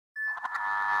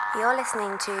You're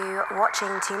listening to Watching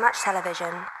Too Much Television.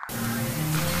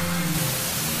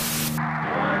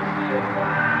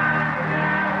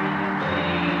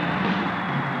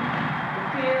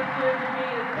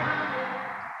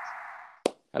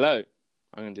 Hello.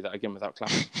 I'm going to do that again without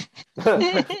clapping.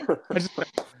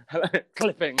 Hello.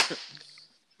 Clipping.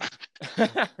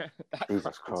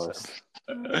 Jesus Christ.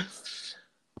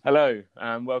 Hello,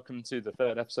 and welcome to the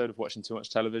third episode of Watching Too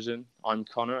Much Television. I'm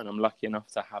Connor, and I'm lucky enough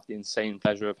to have the insane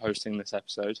pleasure of hosting this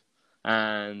episode.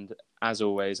 And as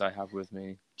always, I have with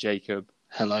me Jacob.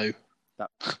 Hello.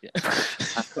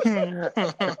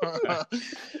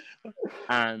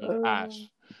 And Ash.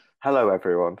 Hello,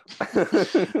 everyone.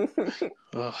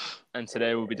 And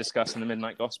today we'll be discussing the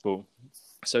Midnight Gospel.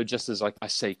 So just as I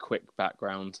say quick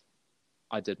background,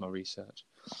 I did my research.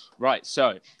 Right,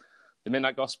 so The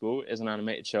Midnight Gospel is an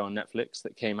animated show on Netflix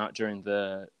that came out during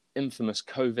the infamous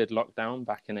COVID lockdown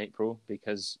back in April,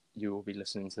 because you will be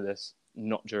listening to this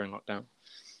not during lockdown.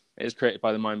 It is created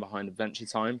by the mind behind Adventure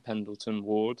Time, Pendleton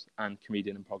Ward, and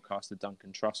comedian and podcaster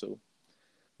Duncan Trussell.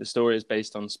 The story is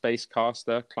based on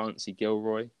Spacecaster Clancy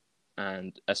Gilroy,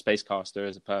 and a Spacecaster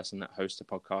is a person that hosts a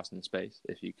podcast in space,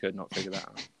 if you could not figure that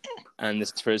out. And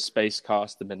this is for his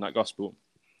Spacecast, The Midnight Gospel,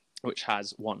 which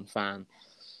has one fan.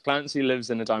 Clancy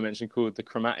lives in a dimension called the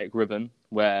Chromatic Ribbon,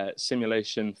 where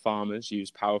simulation farmers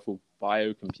use powerful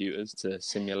biocomputers to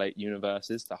simulate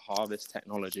universes to harvest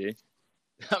technology.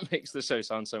 That makes the show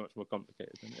sound so much more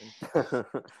complicated than it is.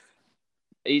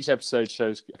 Each episode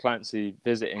shows Clancy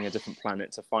visiting a different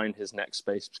planet to find his next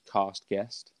Spacecast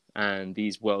guest, and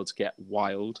these worlds get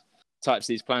wild. Types of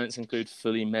these planets include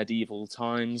fully medieval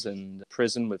times, and a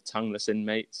prison with tongueless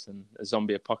inmates, and a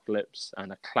zombie apocalypse,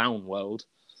 and a clown world.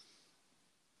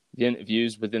 The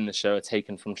interviews within the show are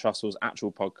taken from Trussell's actual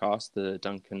podcast, the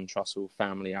Duncan Trussell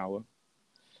Family Hour.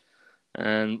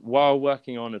 And while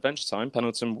working on Adventure Time,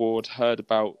 Pendleton Ward heard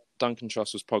about Duncan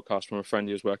Trussell's podcast from a friend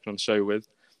he was working on the show with,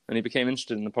 and he became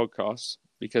interested in the podcast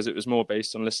because it was more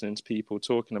based on listening to people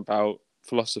talking about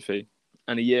philosophy.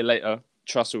 And a year later,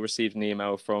 Trussell received an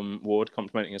email from Ward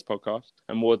complimenting his podcast,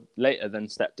 and Ward later then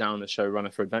stepped down as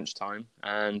showrunner for Adventure Time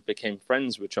and became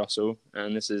friends with Trussell,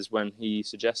 and this is when he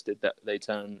suggested that they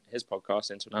turn his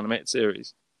podcast into an animated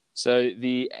series. So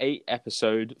the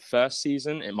 8-episode first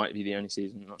season, it might be the only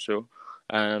season, I'm not sure,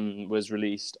 was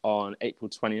released on April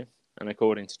 20th, and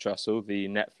according to Trussell, the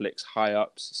Netflix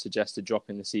high-ups suggested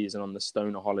dropping the season on the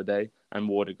Stoner holiday, and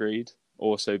Ward agreed.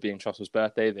 Also, being Trussell's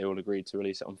birthday, they all agreed to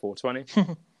release it on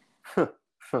 4/20.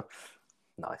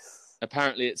 Nice.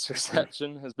 Apparently, its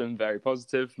reception has been very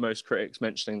positive, most critics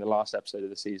mentioning the last episode of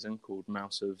the season, called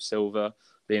Mouse of Silver,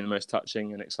 being the most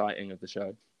touching and exciting of the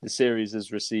show. The series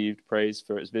has received praise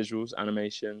for its visuals,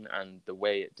 animation, and the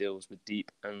way it deals with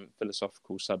deep and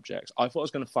philosophical subjects. I thought I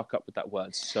was going to fuck up with that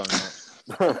word so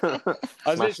much. I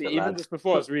was literally, even just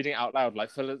before I was reading it out loud, like,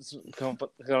 so on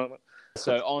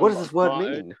what does this word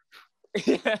mean?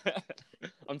 Yeah.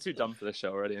 I'm too dumb for this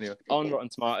show already anyway. On Rotten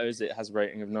Tomatoes, it has a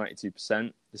rating of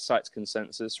 92%. The site's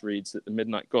consensus reads that the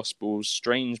Midnight Gospel's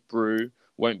strange brew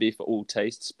won't be for all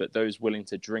tastes, but those willing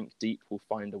to drink deep will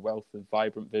find a wealth of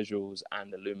vibrant visuals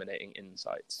and illuminating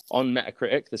insights. On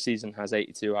Metacritic, the season has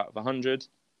 82 out of 100.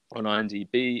 On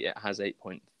IMDb, it has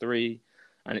 8.3,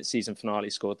 and its season finale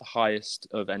scored the highest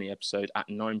of any episode at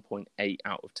 9.8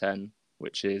 out of 10,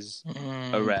 which is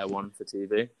a rare one for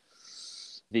TV.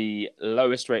 The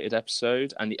lowest rated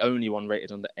episode, and the only one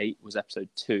rated under 8, was episode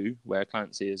 2, where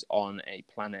Clancy is on a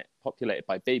planet populated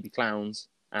by baby clowns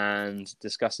and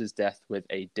discusses death with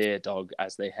a deer dog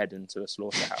as they head into a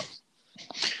slaughterhouse.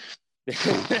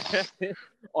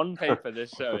 On paper,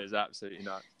 this show is absolutely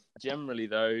nuts. Generally,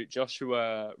 though,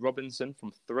 Joshua Robinson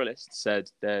from Thrillist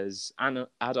said there's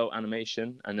adult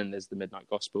animation, and then there's the Midnight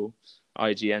Gospel.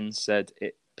 IGN said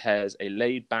it pairs a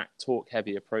laid-back,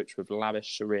 talk-heavy approach with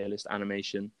lavish, surrealist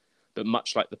animation, but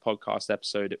much like the podcast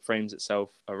episode it frames itself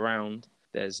around,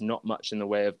 there's not much in the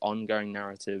way of ongoing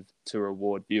narrative to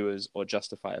reward viewers or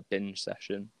justify a binge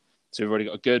session. So we've already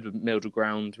got a good middle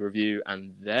ground review,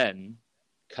 and then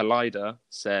Collider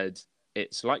said,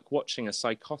 it's like watching a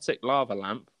psychotic lava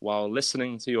lamp while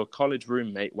listening to your college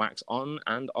roommate wax on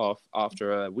and off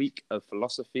after a week of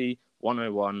philosophy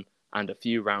 101 and a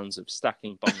few rounds of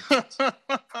stacking bombs.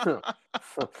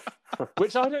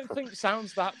 Which I don't think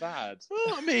sounds that bad.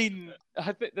 Well, I mean,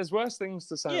 I think there's worse things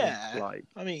to sound like.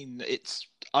 I mean,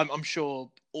 I'm sure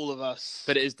all of us.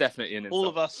 But it is definitely an insult. All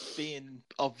of us being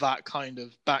of that kind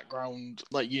of background,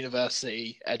 like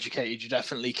university educated, you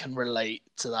definitely can relate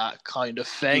to that kind of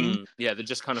thing. Yeah, they're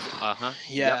just kind of,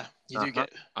 Yeah, yep, you do get.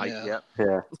 Yeah.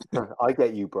 Yeah, I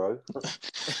get you, bro.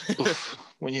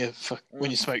 when you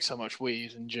smoke so much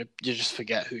weed and you just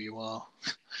forget who you are.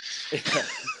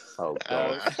 Oh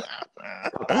god.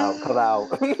 Cut out.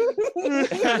 That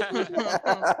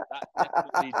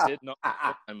definitely did not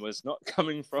and was not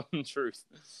coming from truth.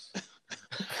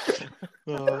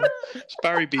 It's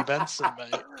Barry B. Benson,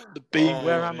 mate. The B.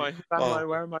 Where am I?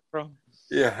 Where am I from?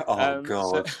 Yeah. Oh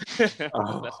god. Let's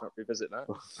not revisit that.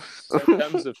 So in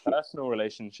terms of personal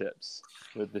relationships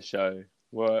with the show,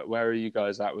 where are you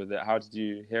guys at with it? How did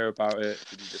you hear about it?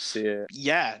 Did you just see it?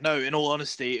 Yeah, no, in all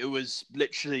honesty, it was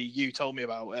literally you told me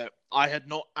about it. I had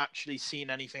not actually seen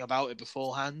anything about it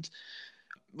beforehand,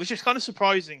 which is kind of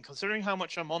surprising considering how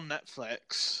much I'm on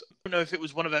Netflix. I don't know if it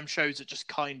was one of them shows that just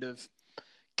kind of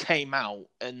came out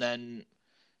and then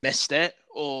missed it,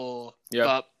 or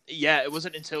but yeah, it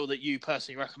wasn't until that you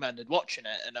personally recommended watching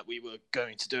it and that we were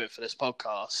going to do it for this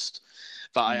podcast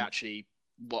that I actually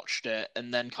watched it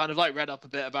and then kind of like read up a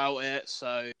bit about it.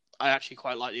 So I actually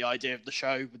quite like the idea of the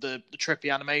show with the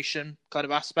trippy animation kind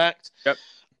of aspect. Yep.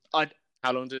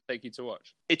 How long did it take you to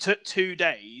watch? It took 2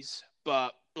 days,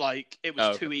 but like it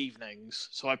was 2 evenings,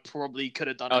 so I probably could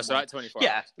have done it. So like 24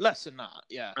 Yeah, hours. less than that,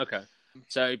 yeah. Okay.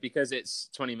 So because it's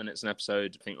 20 minutes an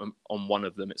episode, I think on one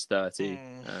of them it's 30,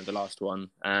 the last one,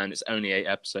 and it's only 8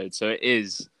 episodes, so it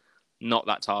is not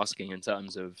that tasking in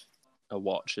terms of a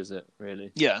watch, is it,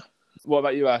 really? Yeah. What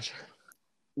about you, Ash?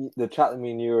 The chat that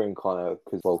me and you were in, kind of,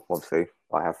 because, well, obviously,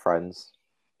 I have friends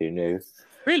who knew.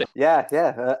 Really? Yeah.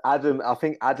 Adam, I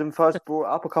think Adam first brought it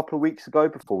up a couple of weeks ago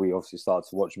before we obviously started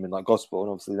to watch Midnight Gospel,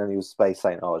 and obviously then he was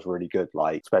saying, oh, it's really good,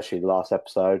 like, especially the last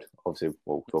episode. Obviously,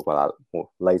 we'll talk about that more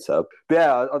later. But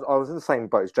yeah, I was in the same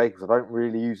boat as Jacob. I don't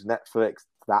really use Netflix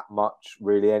that much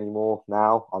really anymore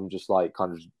now. I'm just like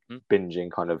kind of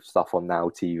binging kind of stuff on Now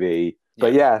TV.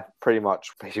 But yeah, pretty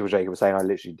much basically what Jacob was saying, I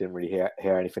literally didn't really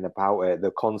hear anything about it. The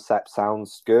concept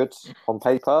sounds good on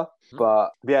paper,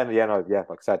 but like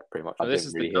I said, pretty much I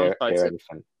didn't really hear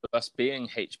anything. Us being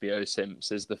HBO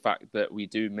simps is the fact that we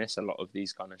do miss a lot of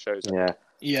these kind of shows.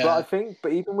 Yeah. But I think,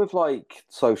 even with like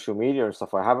social media and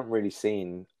stuff, I haven't really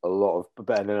seen a lot of.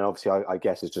 But then obviously, I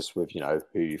guess it's just with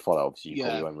who you follow. Obviously, you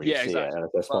probably won't really see it, and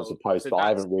if they're sponsored posts. But I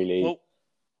haven't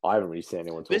really seen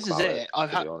anyone talk about it. This is it.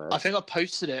 I think I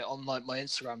posted it on like my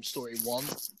Instagram story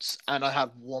once, and I had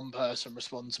one person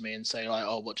respond to me and say like,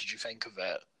 "Oh, what did you think of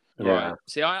it?" Yeah. Right.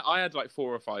 See, I had like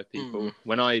 4 or 5 people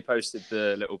when I posted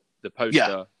the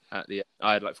poster at the.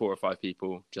 I had like 4 or 5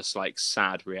 people just like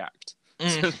sad react.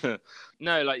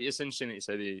 No, like it's interesting that you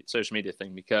say the social media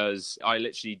thing because I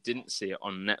literally didn't see it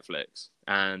on Netflix,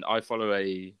 and I follow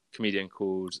a comedian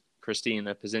called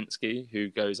Christina Pazynski who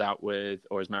goes out with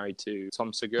or is married to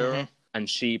Tom Segura, and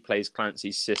she plays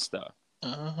Clancy's sister.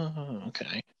 Oh,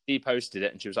 okay. She posted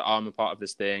it and she was like, I'm a part of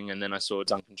this thing, and then I saw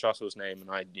Duncan Trussell's name and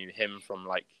I knew him from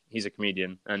like he's a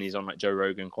comedian and he's on like Joe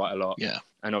Rogan quite a lot. Yeah.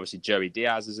 And obviously Joey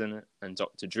Diaz is in it and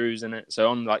Dr. Drew's in it. So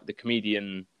on like the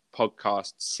comedian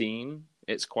podcast scene,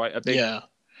 it's quite a big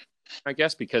I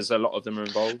guess because a lot of them are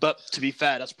involved. But to be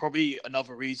fair, that's probably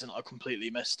another reason I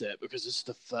completely missed it because it's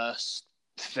the first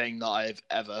thing that I've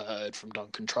ever heard from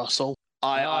Duncan Trussell.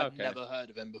 I've never heard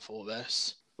of him before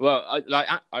this. Well,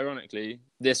 ironically,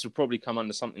 this will probably come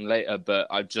under something later, but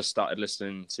I've just started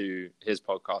listening to his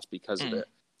podcast because of it.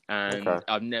 And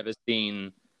I've never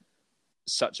seen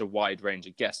such a wide range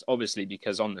of guests, obviously,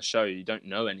 because on the show, you don't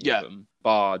know any of them,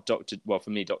 bar for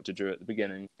me, Dr. Drew at the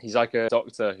beginning. He's like a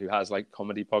doctor who has like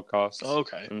comedy podcasts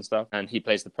and stuff. And he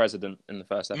plays the president in the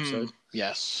first episode.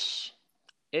 Yes.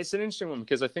 It's an interesting one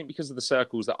because I think because of the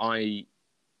circles that I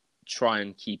try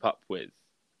and keep up with,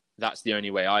 that's the only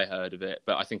way I heard of it.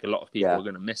 But I think a lot of people are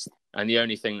going to miss it. And the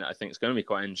only thing that I think is going to be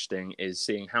quite interesting is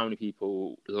seeing how many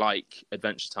people like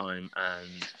Adventure Time and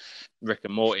Rick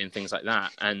and Morty and things like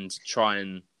that and try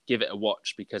and give it a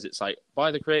watch because it's like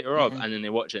by the creator of, and then they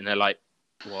watch it and they're like,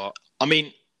 what? I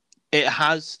mean, it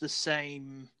has the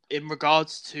same, in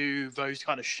regards to those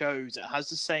kind of shows, it has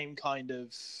the same kind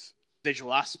of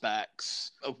visual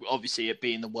aspects, obviously it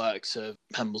being the works of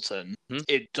Hambleton,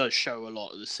 it does show a lot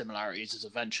of the similarities as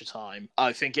Adventure Time.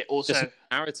 I think it also Just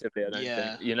narratively, I don't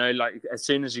Yeah. think, like as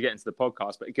soon as you get into the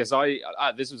podcast, but because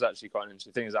this was actually quite an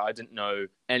interesting thing, is that I didn't know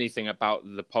anything about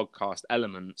the podcast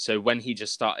element. So when he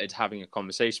just started having a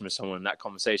conversation with someone, that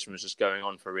conversation was just going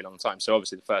on for a really long time. So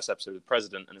obviously the first episode with the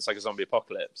president, and it's like a zombie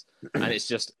apocalypse, and it's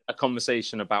just a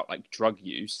conversation about like drug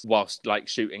use whilst like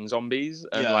shooting zombies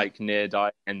and like near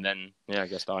dying, and then I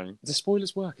guess dying. Do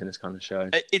spoilers work in this kind of show?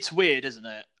 It's weird, isn't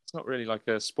it? It's not really like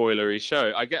a spoilery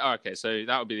show. I get okay, so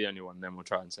that would be the only one. Then we'll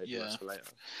try and save the rest for later.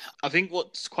 I think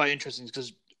what's quite interesting is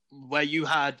because where you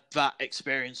had that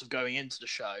experience of going into the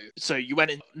show, so you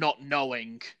went in not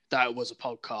knowing that it was a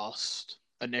podcast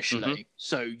initially.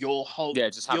 So your whole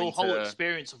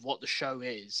experience of what the show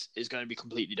is going to be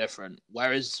completely different.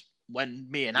 Whereas when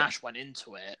me and Ash went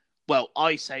into it, well,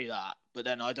 I say that, but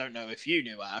then I don't know if you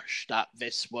knew, Ash, that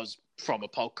this was from a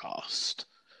podcast.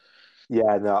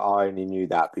 Yeah, no, I only knew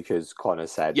that because Connor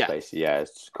said basically,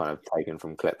 it's kind of taken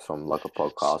from clips from like a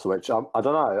podcast, which I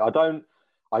don't know.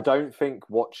 I don't think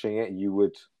watching it you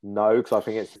would know, because I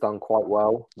think it's done quite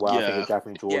well. I think it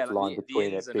definitely draws the line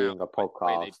between it being a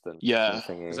podcast and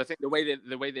something. Because I think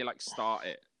the way they like start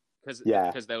it,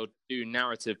 because they'll do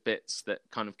narrative bits that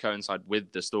kind of coincide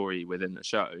with the story within the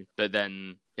show, but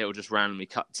then it'll just randomly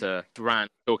cut to Rand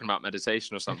talking about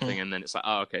meditation or something, and then it's like,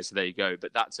 oh, okay, so there you go.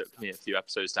 But that took me a few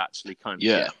episodes to actually kind of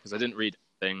get, because I didn't read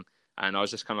anything, and I was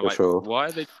just kind of why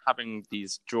are they having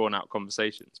these drawn out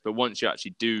conversations? But once you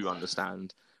actually do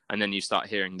understand, and then you start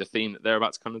hearing the theme that they're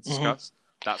about to kind of discuss,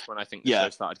 that's when I think the show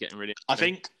started getting really interesting. I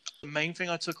think the main thing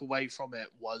I took away from it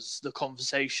was the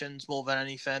conversations more than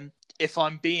anything. If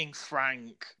I'm being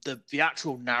frank, the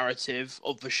actual narrative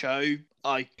of the show,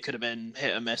 I could have been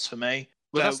hit or miss for me.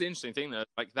 Well, that's the interesting thing, though.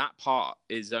 Like, that part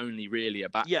is only really a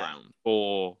background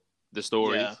for the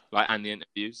stories, and the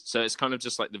interviews. So it's kind of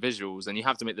just like the visuals, and you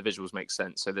have to make the visuals make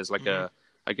sense. So there's like a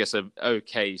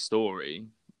okay story,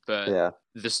 but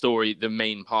the story, the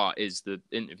main part is the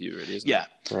interview, really, isn't it?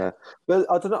 Yeah. But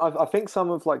I don't know. I think some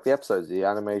of like the episodes, the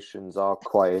animations are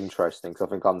quite interesting. Because I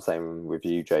think I'm the same with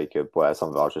you, Jacob, where some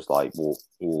of it I was just like, well,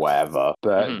 whatever.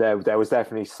 But there was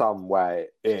definitely some where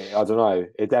I don't know.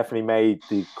 It definitely made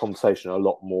the conversation a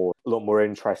lot more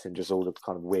interesting. Just all the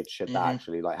kind of weird shit that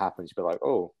actually like happens. You'd be like,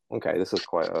 oh, okay, this is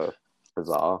quite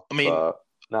bizarre. I mean.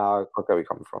 No, I get where you're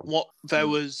coming from. What there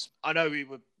was, I know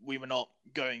we were not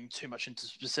going too much into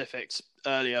specifics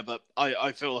earlier, but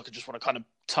I feel like I just want to kind of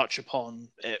touch upon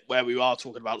it where we are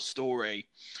talking about story.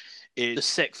 Is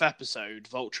the 6th episode,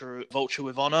 Vulture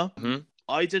with Honor.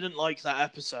 I didn't like that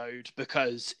episode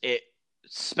because it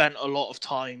spent a lot of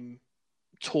time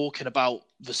talking about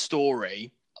the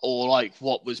story or like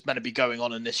what was meant to be going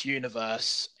on in this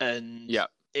universe, and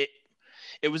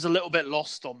it was a little bit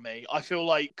lost on me. I feel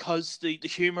like because the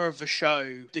humour of the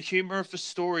show, the humour of the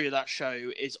story of that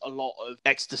show is a lot of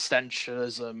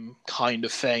existentialism kind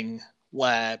of thing,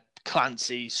 where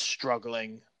Clancy's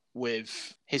struggling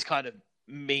with his kind of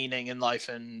meaning in life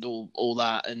and all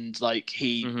that. And like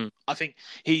I think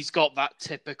he's got that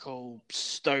typical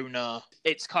stoner,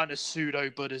 it's kind of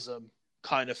pseudo-Buddhism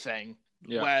kind of thing,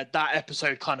 where that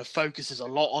episode kind of focuses a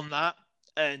lot on that.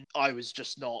 And I was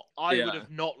just not. I would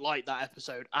have not liked that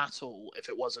episode at all if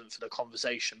it wasn't for the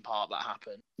conversation part that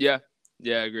happened. Yeah,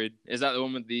 agreed. Is that the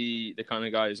one with the kind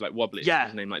of guy who's like wobbly? Yeah,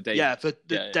 his name like Dave. Yeah,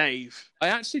 Dave. I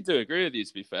actually do agree with you.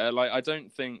 To be fair, like I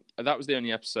don't think that was the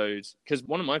only episode, because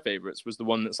one of my favorites was the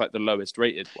one that's like the lowest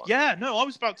rated one. Yeah, no, I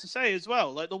was about to say as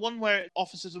well, like the one where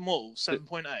Officers and Wolves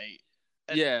 7.8.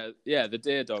 The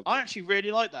Deer Dog. I actually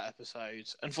really liked that episode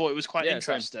and thought it was quite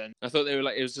interesting. Same. I thought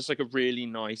it was just like a really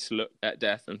nice look at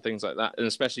death and things like that. And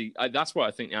especially, that's why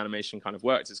I think the animation kind of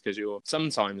works, is because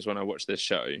sometimes when I watch this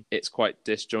show, it's quite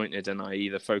disjointed and I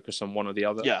either focus on one or the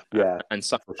other. Yeah. And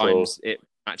sometimes it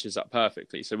matches up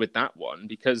perfectly. So with that one,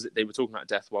 because they were talking about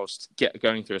death whilst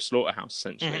going through a slaughterhouse,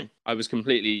 essentially, I was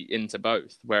completely into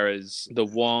both. Whereas the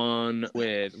one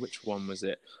with, which one was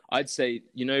it? I'd say,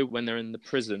 when they're in the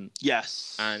prison.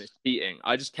 Yes. And it's eating.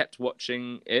 I just kept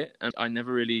watching it, and I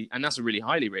never really, and that's a really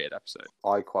highly rated episode.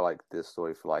 I quite like this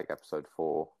story for like episode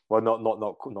 4. Well,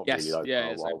 not yes, really.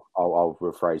 I'll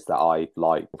rephrase that. I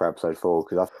like for episode 4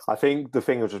 because I think the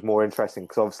thing was just more interesting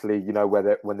because obviously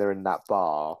when they're in that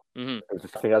bar. I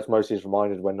think that's mostly just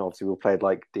reminded when obviously we played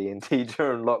like D&D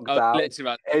during lockdown. That's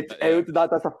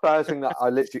the first thing that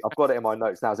I've got it in my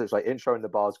notes now. So it's like intro in the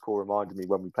bar's call reminded me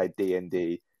when we played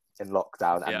D&D in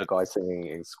lockdown, and the guy singing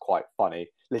is quite funny.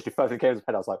 Literally, first thing came to his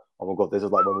head, I was like, "Oh my god, this is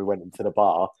like when we went into the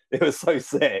bar." It was so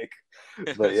sick.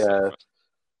 But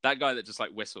that guy that just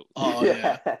like whistled. Oh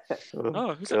yeah.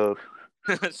 Oh, who's that?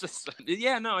 It's just,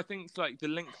 yeah, no, I think like the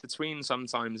link between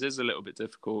sometimes is a little bit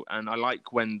difficult, and I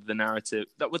like when the narrative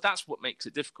that's what makes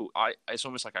it difficult. It's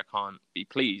almost like I can't be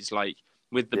pleased. Like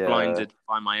with the Yeah. Blinded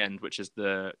by My End, which is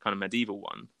the kind of medieval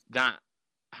one, that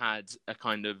had a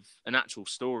kind of an actual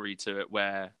story to it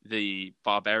where the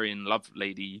barbarian love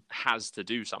lady has to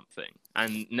do something,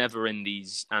 and never in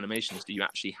these animations do you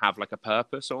actually have like a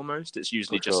purpose. Almost, it's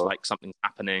usually For just sure. like something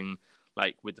happening.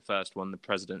 Like with the first one, the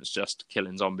president's just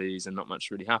killing zombies and not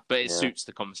much really happens. But it suits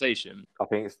the conversation. I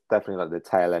think it's definitely like the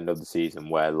tail end of the season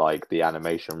where like the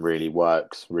animation really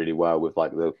works really well with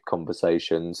like the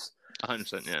conversations.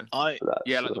 100%, yeah. That's,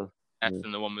 like F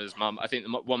and the one with his mum. I think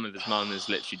the one with his mum is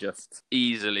literally just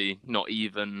easily not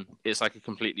even. It's like a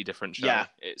completely different show. Yeah.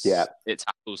 It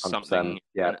tackles something.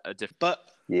 A different. But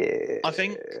yeah, I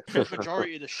think for the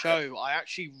majority of the show, I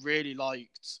actually really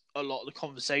liked a lot of the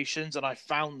conversations, and I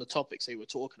found the topics they were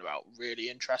talking about really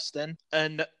interesting.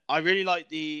 And I really liked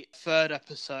the third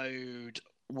episode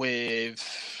with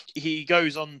he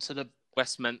goes on to the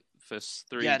West Memphis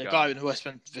 3. Yeah, the guy in the West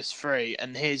Memphis 3,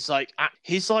 and his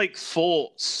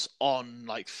thoughts on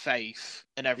like faith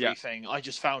and everything. I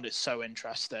just found it so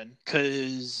interesting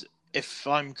because if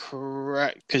I'm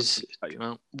correct, because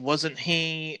wasn't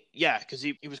he? Yeah, because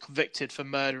he was convicted for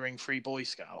murdering 3 Boy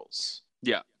Scouts.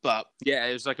 Yeah, but yeah,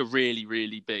 it was like a really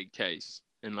really big case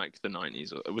in like the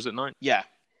 90s. Or was it 90s? Yeah.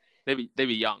 They were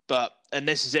young. And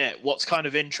this is it. What's kind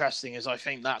of interesting is I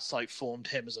think that's like formed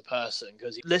him as a person,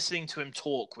 because listening to him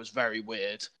talk was very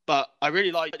weird. But I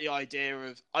really like the idea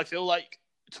of, I feel like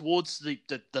towards the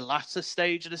latter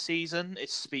stage of the season, it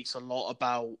speaks a lot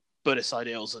about Buddhist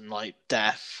ideals and like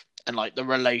death and like the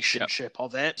relationship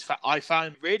of it. In fact, I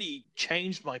found really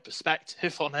changed my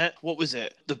perspective on it. What was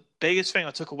it? The biggest thing I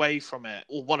took away from it,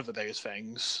 or one of the biggest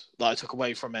things that I took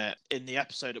away from it in the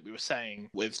episode that we were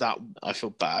saying with that, I feel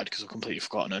bad because I've completely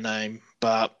forgotten her name,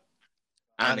 but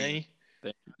Annie.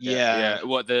 Yeah.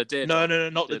 What, the deer No, dog? No,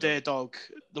 not the deer dog.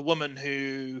 The woman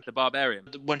who... The barbarian.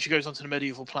 When she goes onto the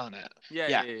medieval planet.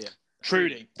 Yeah.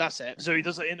 Trudy, that's it. So he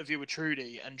does an interview with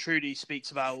Trudy, and Trudy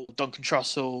speaks about Duncan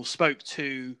Trussell spoke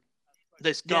to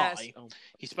this guy. Yes.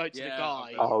 He spoke to the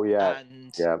guy. Oh, yeah.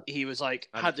 And he was like,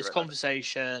 had this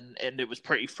conversation, and it was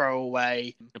pretty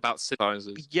throwaway. About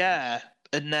synthesizers. Yeah.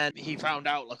 And then he found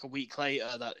out like a week later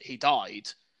that he died.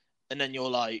 And then you're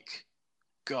like,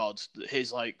 God,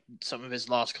 his like some of his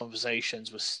last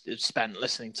conversations was spent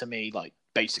listening to me like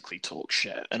basically talk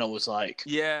shit, and I was like,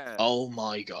 yeah, oh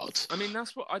my God. I mean,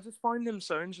 that's what I just find him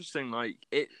so interesting. Like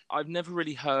I've never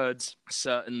really heard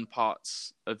certain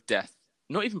parts of death,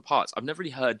 not even parts, I've never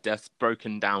really heard death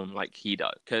broken down like he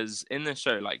does, because in the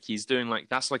show, like he's doing like,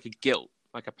 that's like a guilt,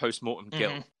 like a post-mortem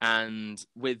guilt, and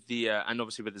with the and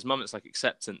obviously with his mum, it's like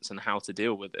acceptance and how to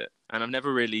deal with it. And I've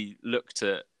never really looked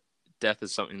at death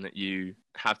as something that you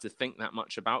have to think that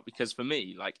much about, because for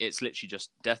me, like, it's literally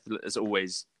just, death has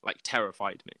always like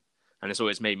terrified me, and it's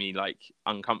always made me like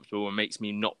uncomfortable and makes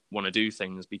me not want to do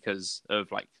things because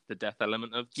of like the death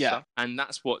element of stuff. And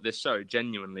that's what this show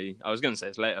genuinely, I was going to say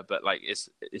this later, but like it's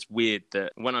weird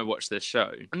that when I watch this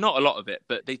show, not a lot of it,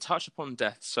 but they touch upon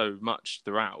death so much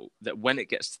throughout that when it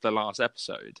gets to the last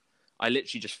episode, I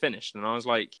literally just finished and I was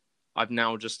like, I've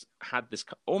now just had this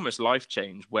almost life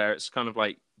change where it's kind of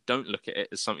like, don't look at it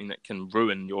as something that can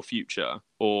ruin your future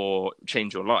or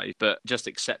change your life, but just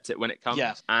accept it when it comes.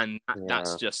 And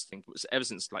that's just, I think it was ever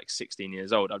since like 16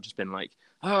 years old, I've just been like,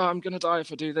 oh, I'm going to die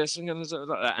if I do this. I'm going to do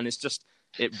that. And it's just,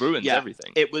 it ruins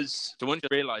everything. It was... So once you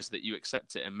realize that you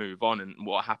accept it and move on, and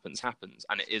what happens,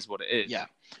 and it is what it is. Yeah.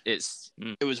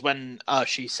 It was when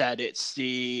she said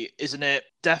isn't it,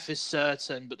 death is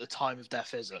certain, but the time of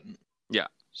death isn't. Yeah.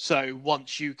 So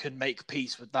once you can make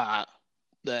peace with that,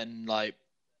 then like,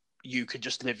 you could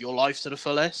just live your life to the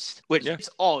fullest, which is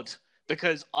odd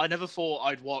because I never thought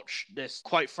I'd watch this.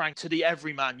 Quite frank, to the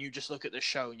everyman, you just look at this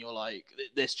show and you're like,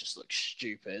 this just looks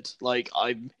stupid. Like,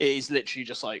 it is literally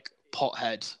just like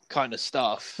pothead kind of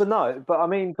stuff. But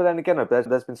then again,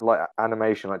 there's been some like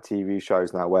animation, like TV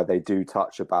shows now where they do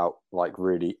touch about like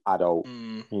really adult,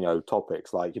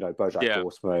 topics, like, BoJack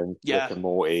Horseman, Rick and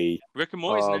Morty. Rick and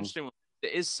Morty's an interesting one.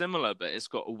 It is similar, but it's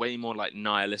got a way more like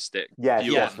nihilistic.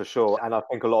 Yes, for sure. And I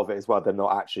think a lot of it as well, they're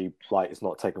not actually like, it's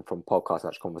not taken from podcast,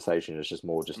 actual conversation. It's just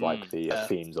more just like the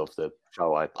themes of the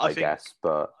show, I guess.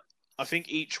 But I think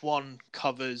each one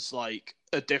covers like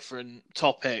a different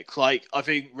topic. Like, I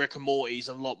think Rick and Morty's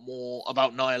a lot more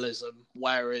about nihilism,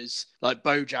 whereas like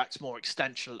BoJack's more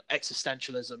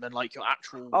existentialism and like your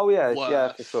actual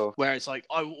worth. For sure. Whereas like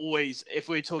I always, if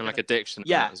we're talking and like addiction,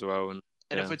 as well, and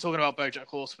And if we're talking about BoJack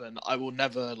Horseman, I will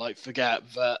never forget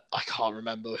that I can't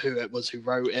remember who it was who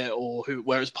wrote it or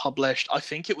where it was published. I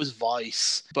think it was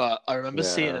Vice, but I remember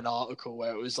seeing an article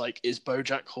where it was "Is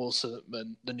BoJack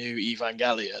Horseman the new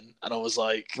Evangelion?" And I was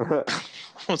like,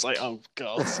 oh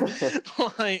god,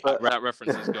 that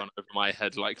reference has gone over my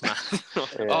head like mad.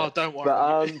 Oh, don't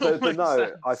worry. But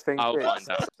no, I think I'll find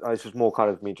out. It's just more kind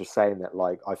of me just saying that.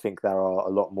 I think there are a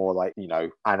lot more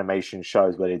animation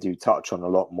shows where they do touch on a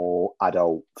lot more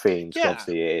adult themes. Yeah.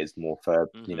 Obviously it is more for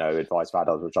advice for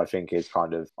adults, which I think is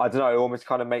kind of, I don't know, it almost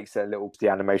kind of makes it a little, the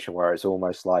animation where it's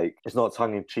almost like it's not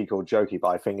tongue-in-cheek or jokey, but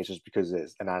I think it's just because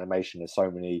it's an animation, there's so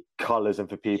many colors, and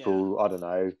for people I don't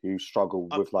know who struggle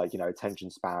with attention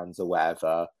spans or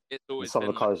whatever, it's always some of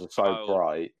the colors are so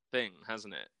bright thing,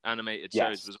 hasn't it? Animated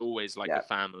shows was always a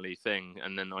family thing,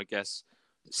 and then I guess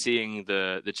seeing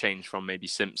the change from maybe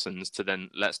Simpsons to then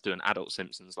let's do an adult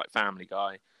Simpsons like Family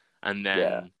Guy, and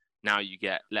then now you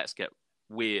get let's get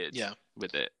weird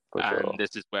with it. And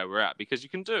this is where we're at, because you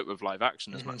can do it with live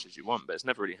action as much as you want, but it's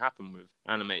never really happened with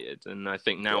animated, and I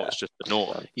think now it's just the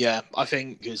norm. Yeah, I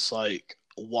think it's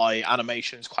why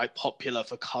animation is quite popular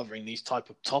for covering these type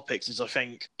of topics is I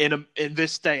think in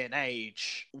this day and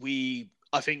age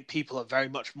I think people are very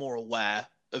much more aware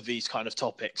of these kind of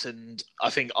topics, and I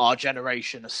think our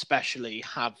generation especially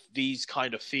have these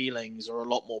kind of feelings are a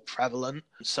lot more prevalent,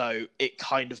 so it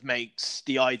kind of makes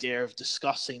the idea of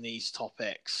discussing these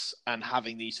topics and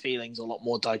having these feelings a lot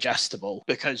more digestible,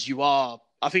 because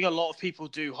I think a lot of people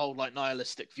do hold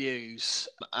nihilistic views,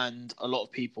 and a lot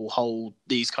of people hold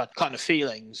these kind of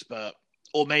feelings,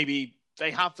 or maybe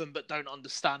they have them but don't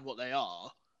understand what they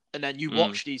are, and then you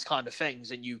watch these kind of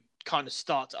things and you kind of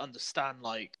start to understand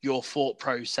your thought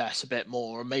process a bit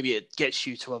more, or maybe it gets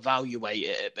you to evaluate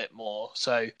it a bit more.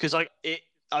 So because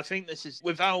I think this is,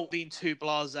 without being too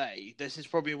blasé, this is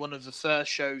probably one of the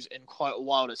first shows in quite a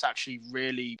while that's actually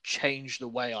really changed the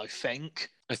way I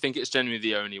think. I think it's genuinely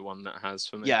the only one that has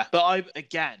for me. Yeah, but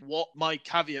what my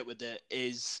caveat with it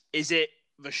is it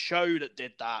the show that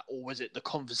did that, or was it the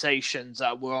conversations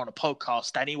that were on a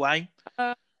podcast anyway?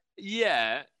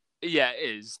 Yeah, it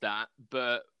is that,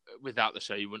 but without the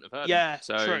show you wouldn't have heard it.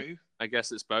 So true. I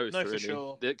guess it's both, really. For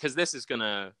sure. Because this is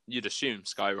gonna, you'd assume,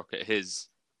 skyrocket his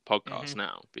podcast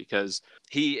now, because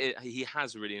he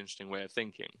has a really interesting way of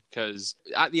thinking. Because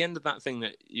at the end of that thing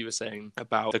that you were saying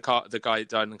about the guy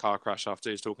died in a car crash after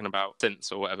he was talking about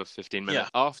synths or whatever, 15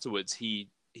 minutes afterwards, he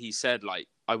said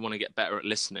I want to get better at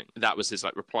listening. That was his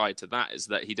reply to that, is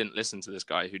that he didn't listen to this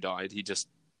guy who died, he just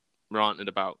ranted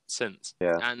about synths.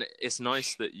 And it's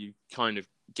nice that you kind of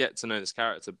get to know this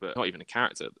character, but not even a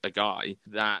character, a guy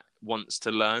that wants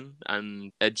to learn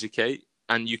and educate,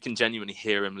 and you can genuinely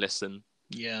hear him listen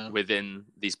within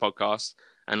these podcasts.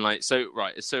 And so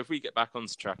if we get back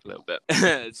onto track a little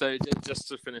bit, so just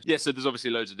to finish, so there's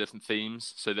obviously loads of different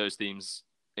themes, so those themes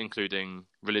including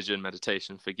religion,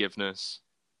 meditation, forgiveness,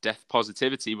 death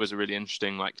positivity was a really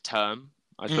interesting term,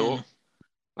 I thought.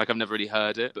 I've never really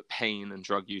heard it, but pain and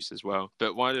drug use as well.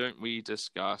 But why don't we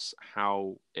discuss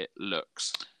how it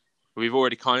looks? We've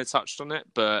already kind of touched on it,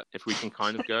 but if we can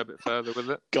kind of go a bit further with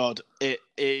it. God, it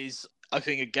is, I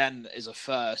think, again, is a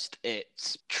first,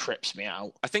 it trips me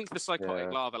out. I think the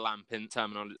psychotic lava lamp in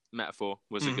terminology metaphor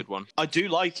was a good one. I do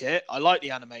like it. I like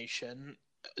the animation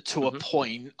to a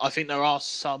point. I think there are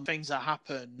some things that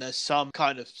happen. There's some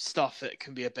kind of stuff that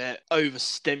can be a bit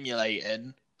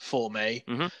overstimulating for me.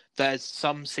 There's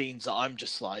some scenes that I'm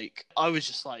just I was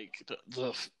just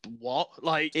the what?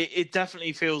 It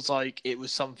definitely feels like it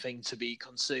was something to be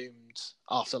consumed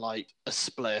after a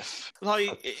spliff.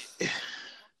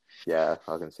 Yeah,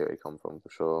 I can see where you come from,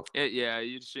 for sure. Yeah,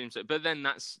 you'd assume so. But then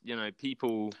that's,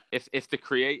 people, if the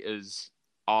creators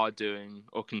are doing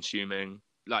or consuming,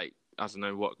 I don't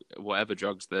know whatever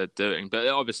drugs they're doing, but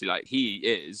obviously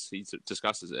he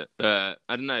discusses it. But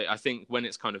I don't know, I think when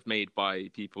it's kind of made by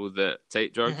people that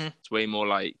take drugs, it's way more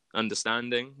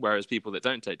understanding, whereas people that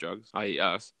don't take drugs, i.e.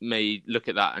 us, may look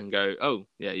at that and go, oh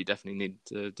yeah, you definitely need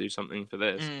to do something for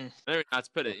this. I don't know how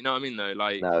to put it, you know what I mean though?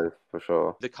 No, for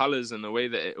sure. The colours and the way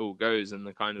that it all goes and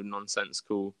the kind of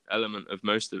nonsensical element of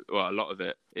a lot of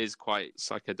it is quite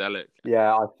psychedelic.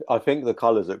 Yeah, I think the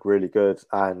colours look really good,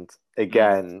 and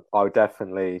again, I would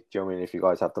definitely, do you know what I mean, if you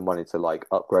guys have the money to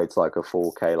upgrade to a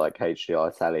 4K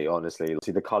HDR telly, honestly,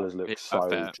 see the colours look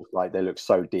they look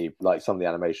so deep. Some of the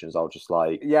animations are just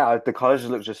the colours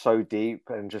just look just so deep,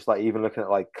 and just even looking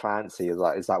at Clancy is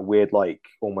that weird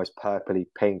almost purpley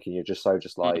pink, and you're just so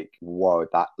whoa,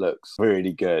 that looks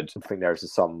really good. I think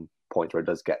there's some point where it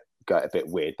does get get a bit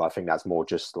weird, but I think that's more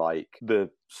just like the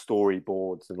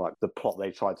storyboards and like the plot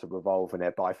they tried to revolve in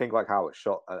it. But I think like how it's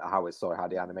shot, how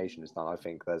the animation is done,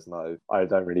 I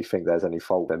don't really think there's any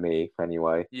fault for me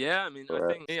anyway. Yeah, I mean,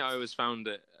 I think I always found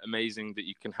it amazing that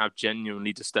you can have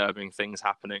genuinely disturbing things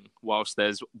happening whilst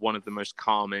there's one of the most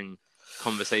calming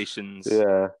conversations.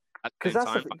 Yeah, at the same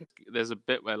time. Like, there's a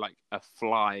bit where like a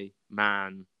fly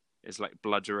man is like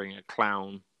bludgeoning a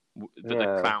clown, but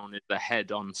the clown is the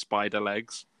head on spider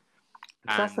legs.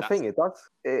 That's the thing.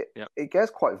 It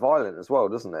gets quite violent as well,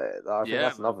 doesn't it? I think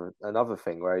that's another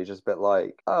thing where you're just a bit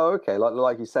like, oh, okay,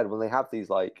 like you said, when they have these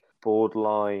like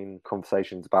borderline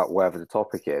conversations about wherever the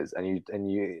topic is, and you do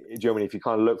you know what I mean? If you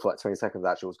kind of look for like 20 seconds,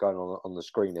 actually, what's going on the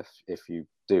screen, if you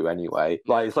do anyway,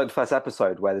 like it's like the first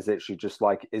episode where there's literally just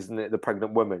like, isn't it the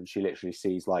pregnant woman? She literally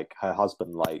sees like her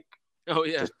husband like,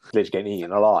 just literally getting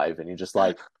eaten alive, and you're just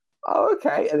like, oh,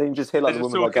 okay. And then you just hear like the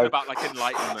woman talking about like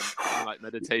enlightenment and like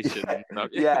meditation and stuff.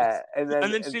 Yeah, and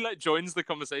then she like joins the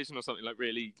conversation or something like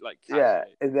really like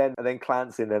and then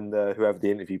Clancy and then whoever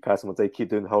the interview person was, they keep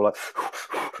doing the whole like.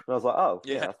 And I was like, oh,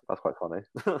 yeah, that's quite funny.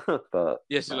 But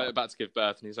she's like about to give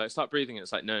birth, and he's like, start breathing.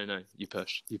 It's like, no, you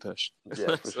push.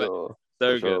 Yeah, for sure.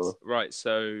 So good. Sure. Right,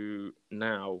 so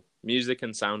now music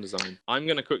and sound design. I'm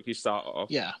gonna quickly start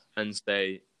off, and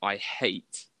say I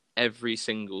hate every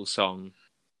single song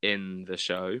in the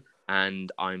show,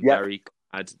 and I'm very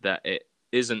glad that it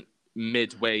isn't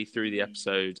midway through the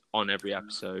episode on every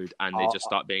episode, and they just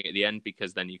start being at the end,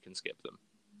 because then you can skip them.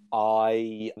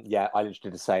 I literally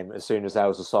did the same. As soon as there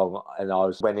was a song, and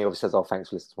when he obviously says, "Oh, thanks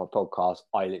for listening to my podcast,"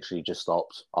 I literally just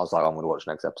stopped. I was like, "I'm going to watch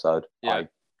the next episode." Yeah.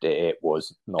 It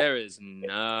was not. There is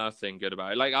nothing good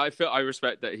about it. Like I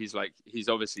respect that he's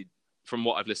obviously, from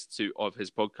what I've listened to of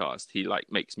his podcast, he like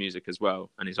makes music as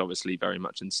well, and he's obviously very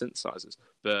much in synthesizers.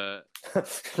 But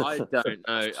I don't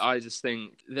know. I just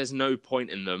think there's no point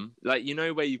in them. Like, you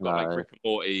know, where you've got like Rick and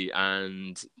Morty,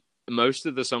 and most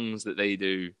of the songs that they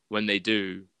do, when they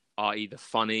do, are either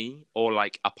funny or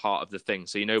like a part of the thing.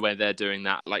 So you know, where they're doing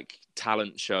that like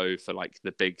talent show for like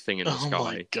the big thing in the sky. Oh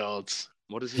my god.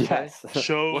 What does he say?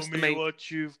 Show me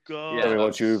what you've got. Show me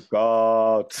what you've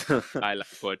got. I like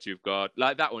what you've got.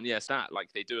 Like that one, yes, that.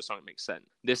 Like they do a song that makes sense.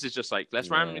 This is just like, let's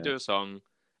randomly do a song,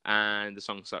 and the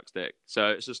song sucks dick. So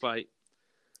it's just like,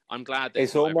 I'm glad that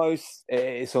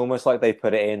it's almost like they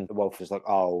put it in. Well, it's like,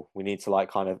 oh, we need to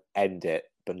like kind of end it,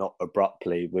 but not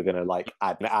abruptly. We're gonna like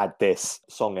add this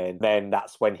song in. Then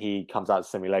that's when he comes out of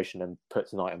simulation and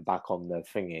puts Knighton back on the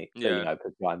thingy. Yeah. You know,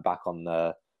 puts Knighton back on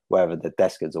the wherever the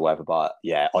desk is or whatever. But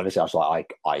yeah, honestly, I was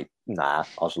like, nah,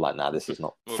 this is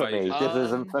not for me. This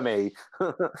isn't for me.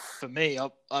 For me,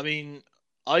 I mean,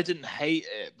 I didn't hate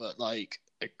it, but like,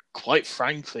 quite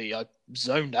frankly, I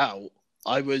zoned out.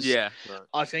 I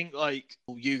think like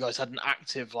you guys had an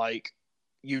active like,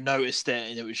 you noticed it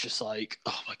and it was just like,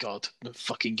 oh my god, it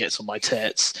fucking gets on my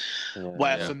tits.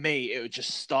 For me, it would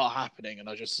just start happening and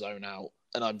I just zone out.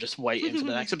 And I'm just waiting for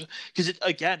the next episode, because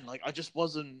I just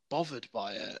wasn't bothered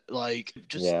by it. Like, it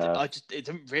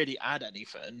didn't really add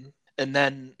anything. And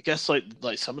then I guess like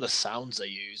some of the sounds they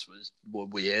used were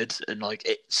weird, and like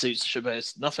it suits the show, but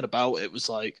it's nothing about it was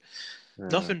like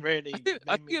nothing really.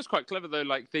 I think it was quite clever though.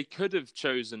 Like, they could have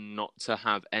chosen not to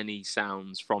have any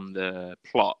sounds from the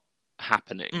plot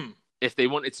happening. If they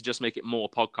wanted to just make it more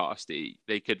podcasty,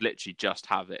 they could literally just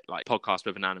have it like podcast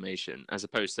with an animation, as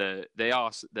opposed to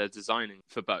they're designing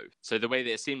for both. So the way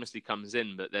that it seamlessly comes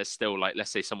in, but there's still like,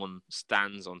 let's say someone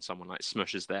stands on someone, like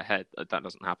smushes their head. That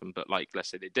doesn't happen, but like, let's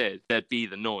say they did, there'd be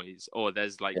the noise, or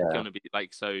there's like going to be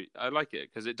like, so I like it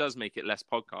because it does make it less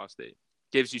podcasty.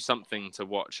 Gives you something to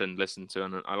watch and listen to,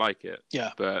 and I like it.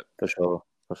 Yeah, but for sure.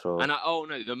 And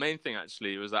the main thing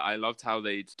actually was that I loved how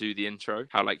they'd do the intro,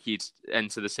 how like he'd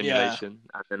enter the simulation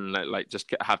and then like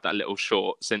just have that little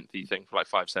short synthy thing for like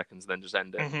 5 seconds, then just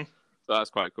end it. So that's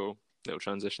quite cool, little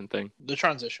transition thing. The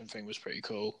transition thing was pretty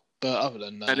cool, but other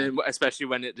than that, and then especially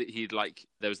when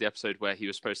there was the episode where he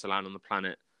was supposed to land on the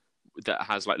planet that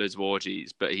has like loads of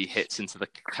orgies, but he hits into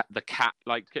the cat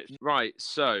like. Right,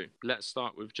 so let's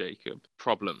start with Jacob.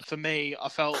 Problem for me, I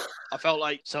felt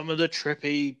like some of the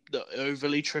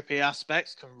overly trippy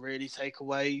aspects can really take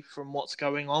away from what's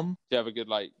going on. Do you have a good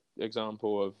like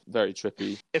example of very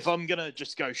trippy? If I'm gonna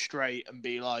just go straight and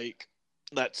be like,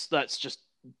 let's just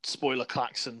spoiler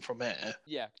klaxon from here.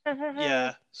 Yeah.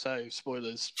 So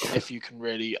spoilers, if you can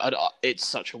really. It's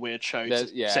such a weird show to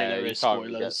say there is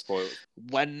spoilers. Really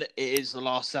when it is the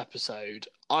last episode,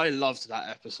 I loved that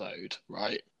episode,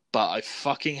 right? But I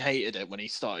fucking hated it when he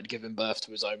started giving birth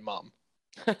to his own mum.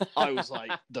 I was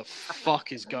like, the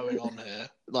fuck is going on here?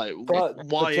 Like, But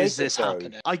why is Jacob, this bro.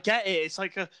 happening? I get it. It's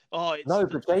like it's No, the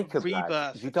but Jacob, lad,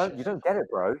 rebirth. you and don't shit. get it,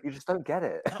 bro. You just don't get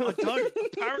it. No, I don't.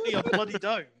 Apparently, I bloody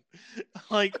don't.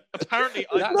 Like, apparently,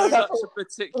 I That's don't. such a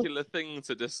particular thing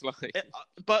to dislike.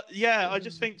 But yeah, I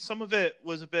just think some of it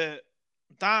was a bit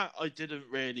that I didn't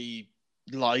really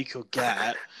like or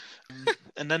get.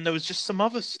 And then there was just some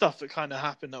other stuff that kind of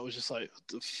happened that was just like, what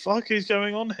the fuck is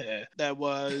going on here? There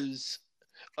was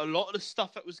a lot of the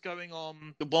stuff that was going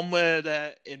on. The one where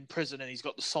they're in prison and he's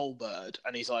got the soul bird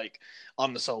and he's like,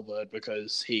 I'm the soul bird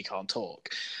because he can't talk.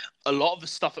 A lot of the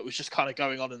stuff that was just kind of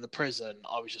going on in the prison,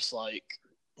 I was just like,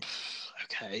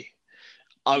 okay.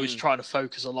 I was trying to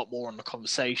focus a lot more on the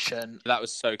conversation. That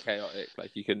was so chaotic.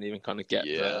 Like, you couldn't even kind of get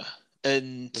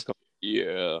And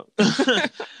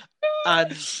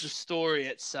and the story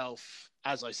itself,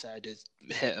 as I said, is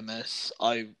hit or miss.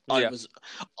 I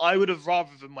would have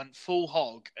rather than went full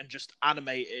hog and just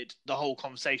animated the whole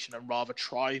conversation and rather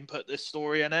try and put this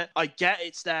story in it. I get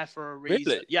it's there for a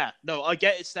reason. Really? Yeah, no, I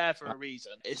get it's there for a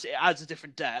reason. It adds a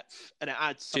different depth and it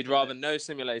adds. So you'd rather no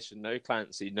simulation, no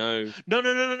Clancy, no. No.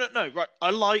 Right, I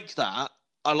like that.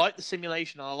 I like the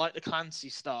simulation. I like the Clancy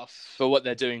stuff. But what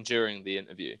they're doing during the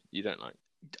interview, you don't like.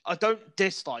 I don't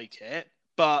dislike it.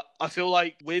 But I feel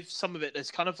like with some of it,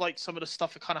 there's kind of like some of the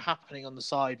stuff are kind of happening on the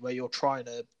side where you're trying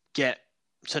to get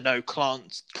to know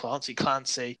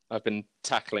Clancy. I've been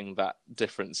tackling that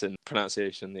difference in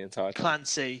pronunciation the entire time.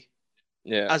 Clancy,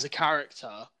 as a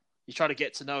character, you try to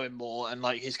get to know him more and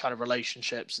like his kind of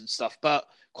relationships and stuff. But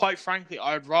quite frankly,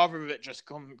 I'd rather have it just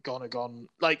gone.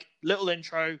 Like, little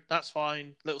intro, that's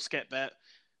fine. Little skip bit,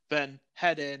 then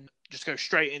head in. Just go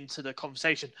straight into the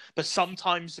conversation. But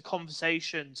sometimes the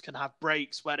conversations can have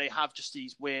breaks where they have just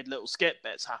these weird little skip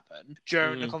bits happen.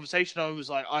 During the conversation, I was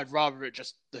like, I'd rather it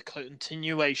just the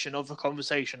continuation of the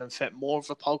conversation and fit more of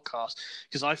a podcast.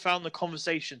 Because I found the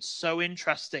conversation so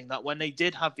interesting that when they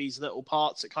did have these little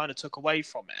parts that kind of took away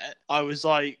from it, I was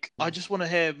like, I just want to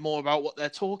hear more about what they're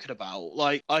talking about.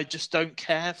 Like, I just don't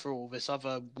care for all this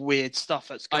other weird stuff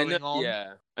that's going on.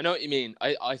 Yeah, I know what you mean.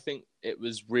 I think it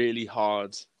was really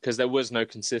hard because there was no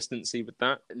consistency with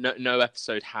that. No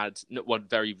episode had,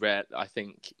 very rare, I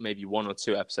think maybe one or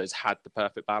two episodes had the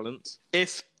perfect balance.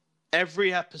 If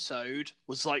every episode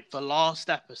was like the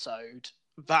last episode,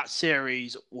 that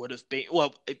series would have been,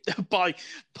 well, by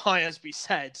as we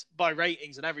said, by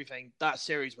ratings and everything, that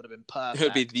series would have been perfect. It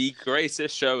would be the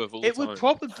greatest show of all time.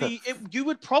 You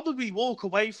would probably walk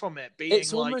away from it being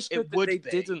it's like, almost it good would that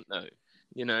they be. didn't though.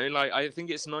 You know, like, I think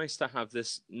it's nice to have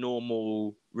this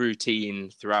normal routine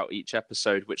throughout each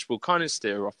episode, which will kind of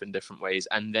steer off in different ways.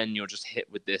 And then you're just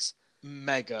hit with this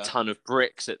mega ton of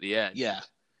bricks at the end. Yeah.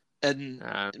 And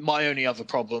my only other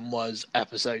problem was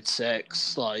episode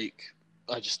 6. Like,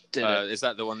 I just didn't. Is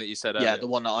that the one that you said earlier? Yeah, the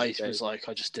one that I was like,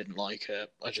 I just didn't like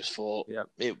it. I just thought,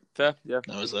 fair, yeah.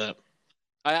 That was it.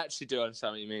 I actually do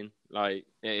understand what you mean. Like,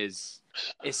 it's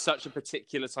such a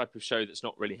particular type of show that's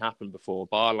not really happened before.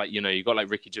 Bar, like, you know, you got like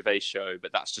Ricky Gervais show,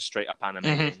 but that's just straight up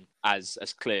animating as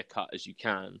clear cut as you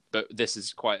can. But this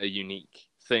is quite a unique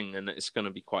thing, and it's going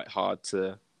to be quite hard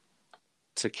to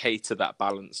cater that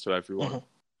balance to everyone.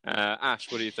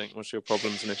 Ash, what do you think? What's your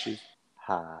problems and issues?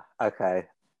 Okay.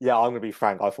 Yeah, I'm going to be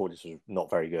frank. I thought this was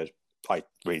not very good. I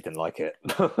really didn't like it.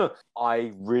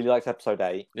 I really liked episode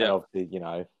 8. Yeah. And obviously, you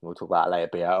know, we'll talk about it later.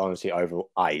 But yeah, honestly,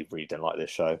 overall, I really didn't like this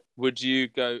show. Would you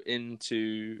go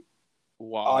into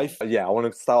why? I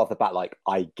want to start off the bat. Like,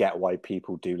 I get why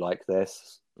people do like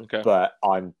this. Okay. But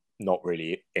I'm not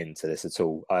really into this at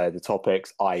all. The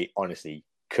topics, I honestly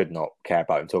could not care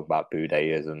about and talk about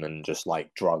Buddhism and just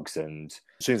like drugs. And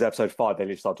as soon as episode 5, they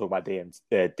literally start talking about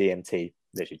DMT.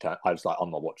 Literally, I was like, I'm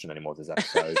not watching anymore this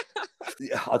episode.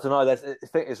 I don't know.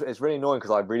 It's really annoying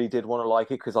because I really did want to like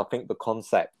it because I think the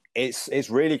concept it's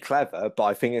really clever, but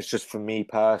I think it's just for me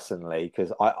personally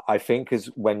because I think as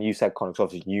when you said Connor,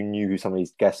 obviously you knew who some of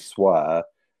these guests were,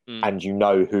 and you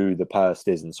know who the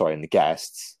person is and the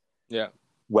guests. Yeah.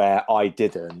 Where I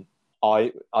didn't.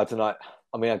 I don't know.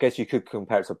 I mean, I guess you could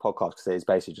compare it to a podcast because it's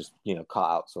basically just, you know,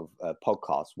 cutouts of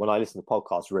podcasts. When I listen to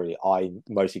podcasts, really, I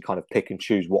mostly kind of pick and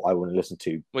choose what I want to listen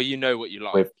to. Well, you know what you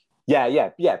like. I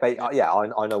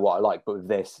know what I like. But with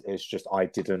this, it's just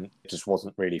it just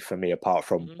wasn't really for me apart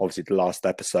from obviously the last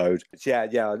episode.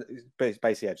 But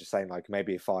basically, just saying like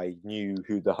maybe if I knew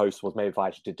who the host was, maybe if I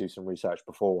actually did do some research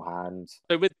beforehand.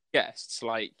 So with guests,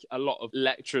 like a lot of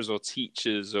lecturers or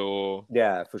teachers or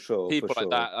for sure, people like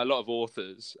that, a lot of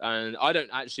authors, and I don't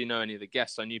actually know any of the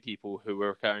guests. I knew people who were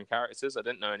recurring characters. I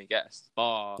didn't know any guests.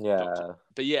 But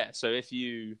yeah, so if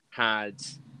you had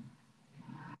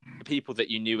people that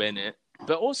you knew in it,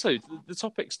 But also, the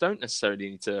topics don't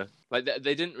necessarily need to like.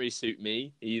 They didn't really suit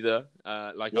me either.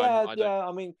 Like I don't.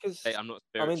 I mean, because I'm not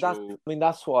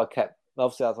that's what I kept.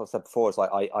 Obviously, as I said before, it's like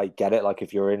I get it. Like,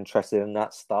 if you're interested in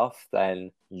that stuff,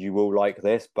 then you will like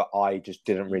this. But I just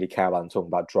didn't really care about them talking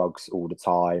about drugs all the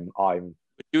time.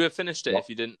 You would have finished it if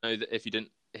you didn't know that. If you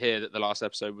didn't hear that the last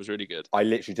episode was really good. I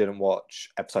literally didn't watch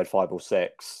episode 5 or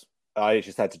 6. I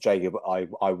literally said to Jacob,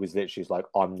 I was literally like,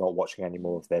 I'm not watching any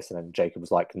more of this. And then Jacob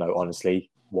was like, no, honestly,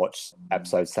 watch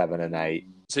episode 7 and 8.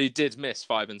 So you did miss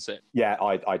 5 and 6? Yeah,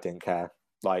 I didn't care.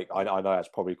 Like, I know that's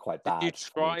probably quite bad. Did you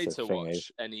try to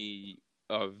watch any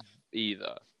of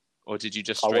either? Or did you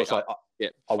just skip 5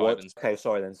 and 6? Okay,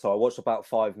 sorry then. So I watched about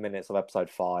 5 minutes of episode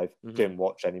 5, didn't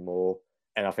watch anymore.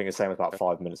 And I think the same with about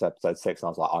 5 minutes of episode 6, and I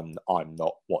was like, I'm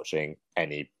not watching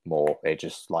any more. It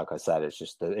just, like I said, it's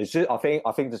just I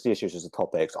think just the issue is just the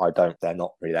topics. They're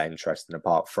not really that interesting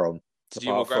apart from. Did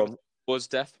you grab was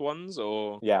death ones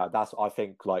or? Yeah, I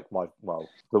think like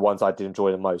the ones I did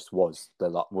enjoy the most was the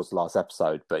last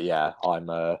episode. But yeah,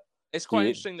 It's quite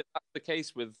interesting that that's the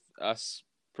case with us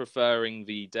preferring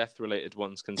the death related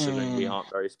ones, considering we aren't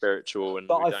very spiritual. And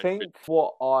but I think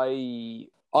what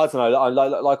I don't know.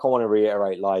 I want to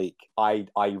reiterate. Like, I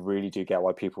really do get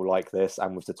why people like this,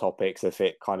 and with the topics, if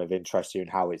it kind of interests you and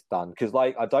how it's done. Because,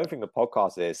 like, I don't think the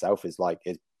podcast itself is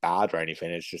bad or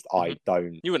anything. It's just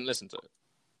You wouldn't listen to it.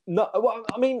 No, well,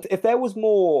 I mean, if there was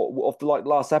more of the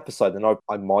last episode, then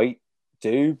I might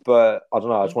do. But I don't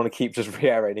know. I just want to keep just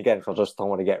reiterating again because I just don't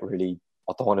want to get really.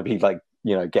 I don't want to be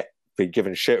be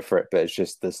given shit for it. But it's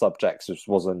just the subjects just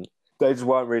wasn't. They just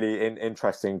weren't really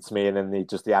interesting to me, and then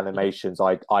the animations.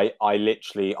 I think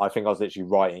I was literally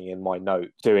writing in my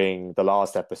note doing the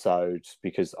last episode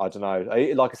because I don't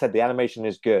know. Like I said, the animation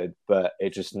is good, but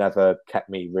it just never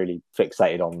kept me really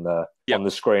fixated on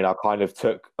the screen. I kind of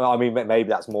took. I mean, maybe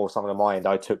that's more something of mine.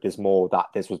 I took this more that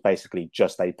this was basically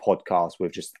just a podcast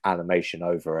with just animation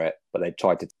over it, but they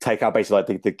tried to take out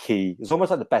basically like the key. It's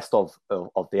almost like the best of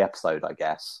the episode, I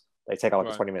guess. They take out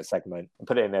like a 20-minute segment and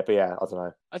put it in there. But yeah, I don't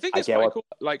know. I think it's quite cool.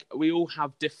 Like, we all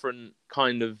have different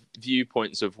kind of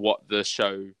viewpoints of what the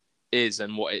show is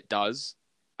and what it does.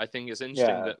 I think it's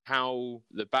interesting that how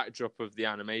the backdrop of the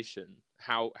animation,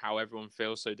 how everyone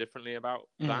feels so differently about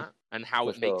that, and how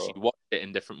it makes you watch it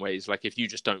in different ways. Like, if you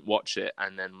just don't watch it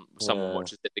and then someone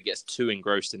watches it that gets too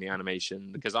engrossed in the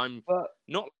animation, because I'm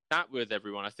not like that with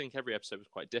everyone. I think every episode was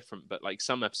quite different, but like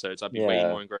some episodes I'd be way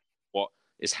more engrossed in what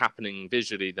is happening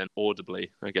visually than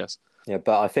audibly, I guess. Yeah,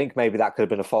 but I think maybe that could have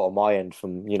been a fault on my end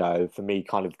from, for me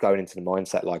kind of going into the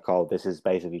mindset like, oh, this is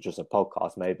basically just a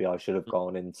podcast. Maybe I should have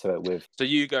gone into it with... So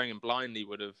you going in blindly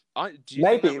would have... Do you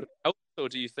maybe. think that would have helped, or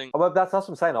do you think... Well, that's what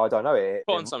I'm saying. I don't know.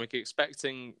 Put on something,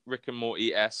 expecting Rick and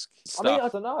Morty-esque stuff. I mean, I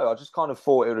don't know. I just kind of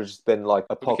thought it would have just been like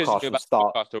a podcast from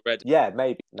start. Podcast already. Yeah,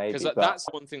 maybe. Because that's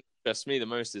one thing that interests me the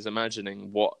most, is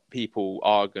imagining what people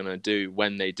are going to do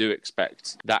when they do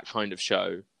expect that kind of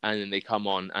show, and then they come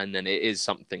on, and then it is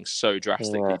something so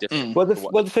drastically different. Well,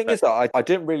 the thing is that I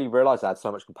didn't really realise I had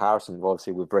so much comparison,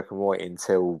 obviously, with Rick and Morty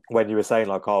until when you were saying,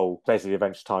 like, oh, basically,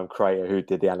 Adventure Time creator who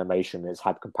did the animation has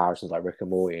had comparisons like Rick and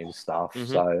Morty and stuff.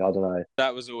 So, I don't know.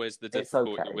 That was always the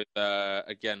difficulty with,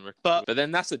 again, Rick. But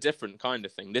then that's a different kind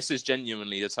of thing. This is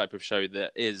genuinely the type of show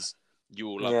that is, you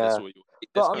will love this or you will hate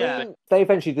this. But I mean, they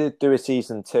eventually did do a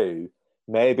season 2.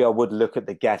 Maybe I would look at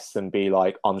the guests and be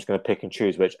like, I'm just going to pick and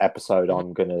choose which episode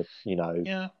I'm going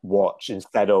to, watch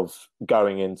instead of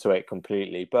going into it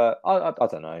completely. But I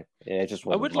don't know. Yeah, just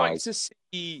I would like to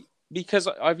see, because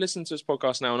I've listened to this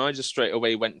podcast now, and I just straight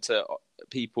away went to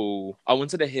people. I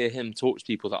wanted to hear him talk to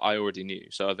people that I already knew,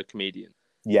 so other comedians.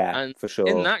 Yeah, and for sure.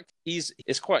 In that,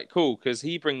 it's quite cool because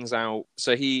he brings out.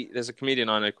 So there's a comedian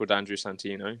I know called Andrew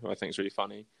Santino, who I think is really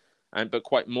funny. But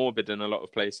quite morbid in a lot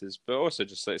of places, but also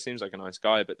just it seems like a nice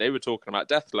guy. But they were talking about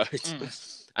death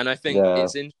loads, and I think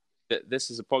it's interesting that this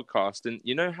is a podcast, and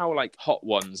you know how like Hot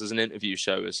Ones as an interview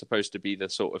show is supposed to be the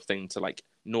sort of thing to like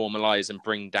normalize and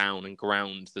bring down and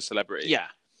ground the celebrity.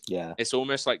 Yeah. It's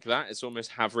almost like that. It's almost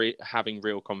having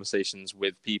real conversations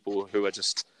with people who are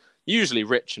just usually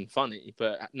rich and funny.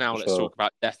 But now let's talk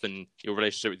about death and your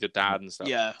relationship with your dad and stuff.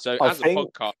 Yeah. So as a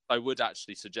podcast, I would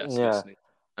actually suggest listening.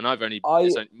 And it's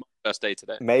only my first day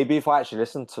today. Maybe if I actually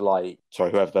listened to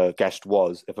whoever the guest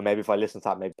was, if I listened to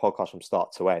that maybe podcast from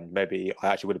start to end, maybe I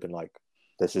actually would have been like,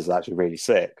 this is actually really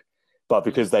sick. But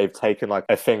because they've taken like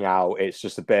a thing out, it's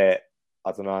just a bit,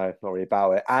 I don't know, not really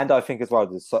about it. And I think as well,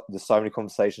 there's so many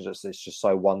conversations it's just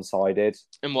so one-sided.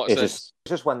 In what It's sense?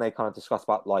 just when they kind of discuss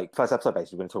about, like, first episode,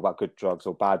 basically, we're going to talk about good drugs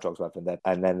or bad drugs, whatever,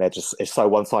 and then they're just, it's so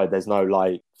one-sided. There's no,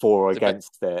 like, for or Debate.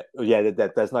 against it. Yeah,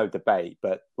 there's no debate.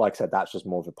 But like I said, that's just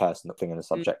more of a personal thing and a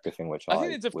subjective thing, which I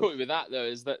think the difficulty with that, though,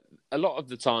 is that a lot of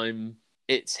the time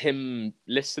it's him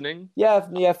listening. Yeah,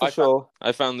 for sure.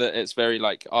 I found that it's very,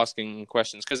 like, asking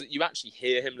questions, because you actually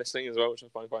hear him listening as well, which I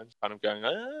find quite kind of going,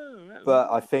 oh. But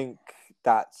I think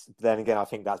that's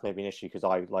maybe an issue because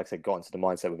I, like I said, got into the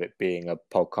mindset with it being a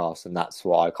podcast, and that's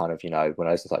why I kind of, when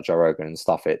I listen to like Joe Rogan and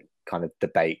stuff, it kind of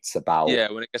debates about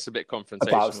when it gets a bit confrontational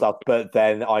about stuff. But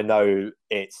then I know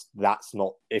that's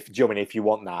not, if you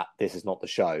want that, this is not the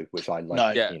show, which I like.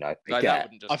 No, get.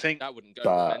 That wouldn't I think that wouldn't go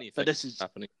but- with anything. but this is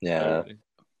happening. Yeah.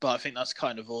 But I think that's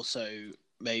kind of also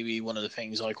maybe one of the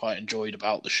things I quite enjoyed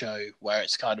about the show, where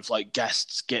it's kind of like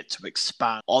guests get to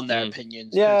expand on their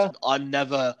opinions. Yeah. I'm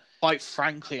never, quite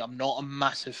frankly, I'm not a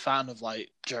massive fan of like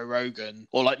Joe Rogan,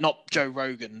 or like not Joe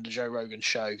Rogan, the Joe Rogan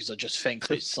show, because I just think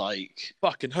it's like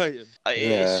Fucking hate him.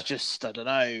 it's just, I don't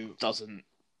know, doesn't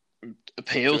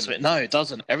appeal to it. No, it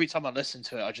doesn't. Every time I listen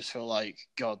to it, I just feel like,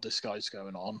 God, this guy's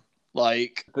going on.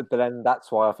 Like, But then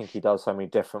that's why I think he does so many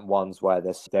different ones where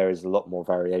there is a lot more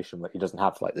variation, but he doesn't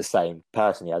have like the same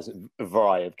person. He has a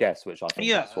variety of guests, which I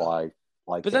think that's why I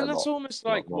like. But it then a that's lot, almost a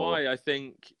lot like more. why I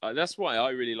think that's why I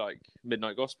really like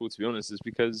Midnight Gospel, to be honest, is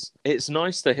because it's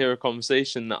nice to hear a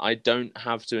conversation that I don't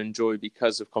have to enjoy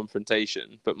because of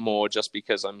confrontation, but more just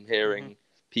because I'm hearing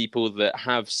people that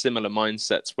have similar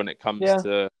mindsets when it comes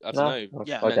to I don't know,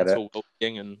 mental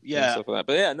well-being and stuff like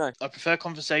that. But I prefer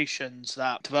conversations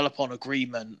that develop on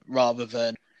agreement rather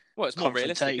than it's more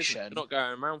realistic. confrontation. You're not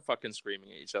going around fucking screaming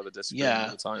at each other, disagreeing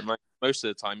all the time. Like, most of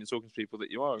the time, you're talking to people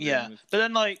that you are agreeing with. But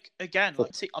then, like, again,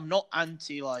 like, see, I'm not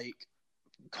anti like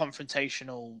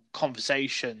confrontational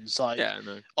conversations. Like,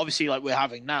 obviously, like we're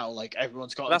having now, like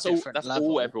everyone's got a different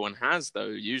level. All everyone has, though.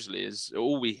 Usually, is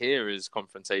all we hear is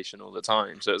confrontation all the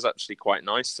time. So it's actually quite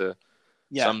nice to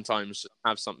sometimes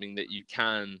have something that you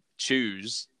can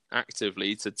choose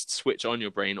actively to switch on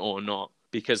your brain or not.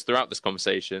 Because throughout this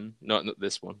conversation, not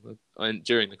this one, and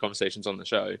during the conversations on the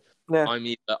show, I'm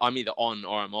either on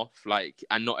or I'm off. Like,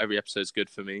 and not every episode's good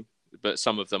for me, but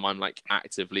some of them I'm like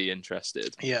actively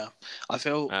interested. Yeah, I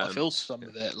feel some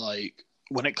of it, like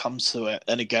when it comes to it,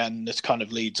 and again, this kind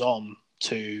of leads on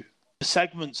to the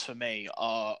segments for me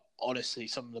are honestly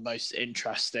some of the most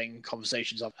interesting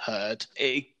conversations I've heard.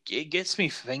 It gets me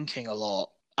thinking a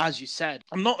lot. As you said,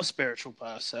 I'm not a spiritual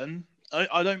person.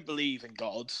 I don't believe in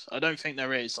God. I don't think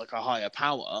there is like a higher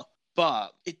power,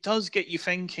 but it does get you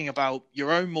thinking about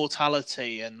your own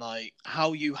mortality and like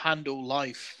how you handle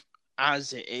life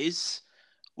as it is,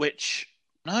 which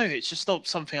it's just not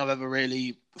something I've ever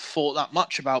really thought that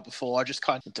much about before. I just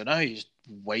kind of, don't know, you just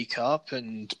wake up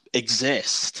and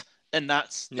exist. And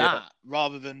that's that,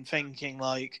 rather than thinking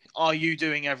like, are you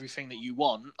doing everything that you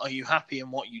want? Are you happy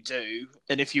in what you do?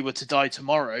 And if you were to die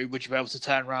tomorrow, would you be able to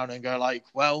turn around and go like,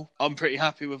 well, I'm pretty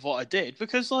happy with what I did?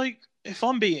 Because like, if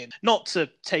I'm being, not to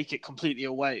take it completely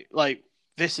away, like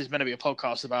this is meant to be a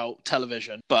podcast about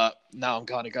television, but now I'm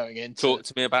kind of going into... Talk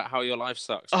to me about how your life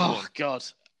sucks. Oh, God.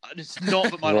 It's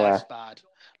not that my life's bad.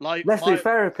 Like, let's do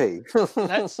therapy.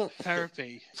 Let's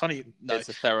therapy. Funny, no. It's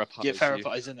a therapy. Yeah, therapy,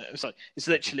 isn't it? It's like, it's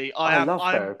literally. I love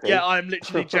therapy. I'm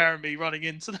literally Jeremy running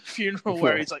into the funeral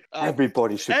where he's like,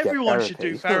 everyone should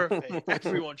do therapy.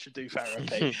 Everyone should do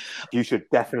therapy. You should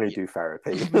definitely do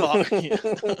therapy. I'm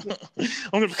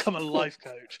going to become a life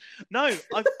coach. No,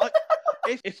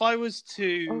 if I was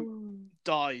to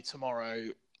die tomorrow,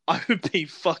 I would be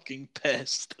fucking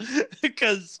pissed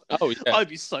because I'd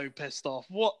be so pissed off.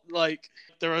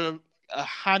 There are a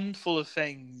handful of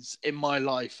things in my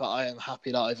life that I am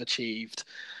happy that I've achieved,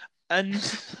 and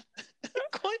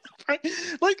quite frankly,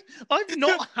 like I've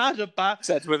not had a bad.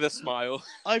 Said with a smile.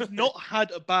 I've not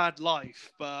had a bad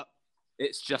life, but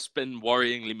it's just been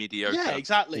worryingly mediocre. Yeah,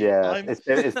 exactly. Yeah,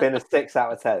 it's been a 6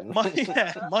 out of 10.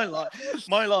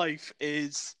 My life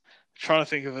is. Trying to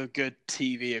think of a good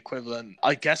TV equivalent.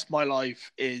 I guess my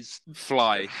life is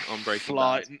Fly on Breaking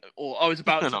Bad. Or I was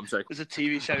about to. No, I'm joking. It's a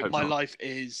TV show. My life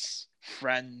is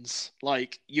Friends.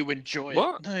 Like, you enjoy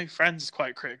what? It. No, Friends is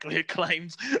quite critically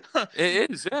acclaimed.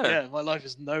 It is, yeah. Yeah, my life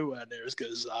is nowhere near as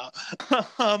good as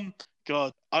that.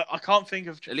 God, I can't think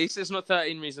of. At least it's not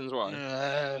 13 Reasons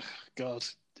Why. God.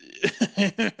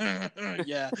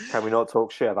 Yeah. Can we not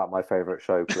talk shit about my favourite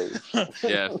show, please?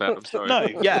 Yeah, fair, I'm sorry. No,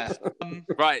 yeah.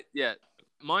 Right, yeah.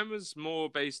 Mine was more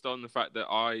based on the fact that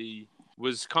I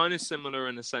was kind of similar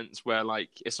in a sense where, like,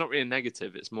 it's not really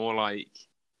negative. It's more like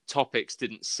topics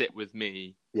didn't sit with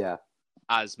me. Yeah.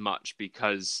 as much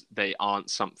because they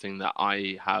aren't something that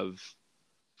I have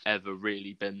ever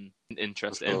really been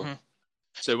interested in. Mhm.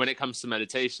 So when it comes to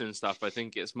meditation and stuff, I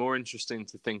think it's more interesting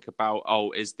to think about,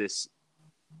 is this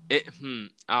it?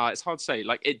 It's hard to say.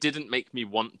 Like, it didn't make me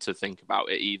want to think about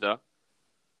it either.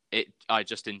 I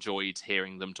just enjoyed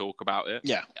hearing them talk about it.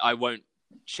 Yeah. I won't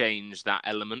change that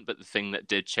element, but the thing that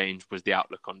did change was the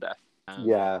outlook on death.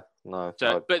 Yeah, no.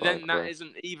 So, but I then that agree.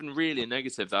 isn't even really a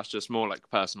negative. That's just more like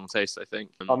personal taste, I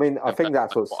think. I mean, I think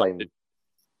that's what's what I same. do.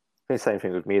 I think the same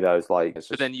thing with me though. Is like, it's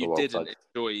But just then you the wild didn't side.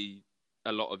 enjoy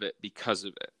a lot of it because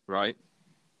of it, right?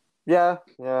 Yeah.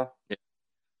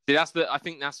 See, I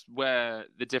think that's where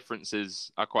the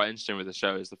differences are quite interesting with the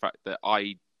show, is the fact that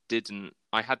I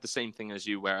had the same thing as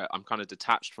you, where I'm kind of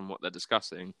detached from what they're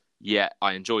discussing, yet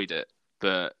I enjoyed it.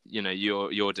 But,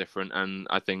 you're different, and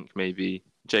I think maybe,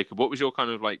 Jacob, what was your kind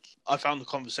of like... I found the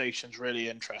conversations really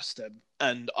interesting,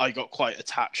 and I got quite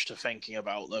attached to thinking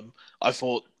about them. I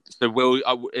thought... So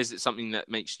is it something that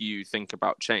makes you think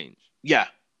about change? Yeah,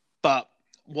 but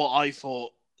what I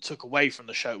thought took away from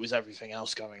the show was everything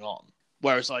else going on.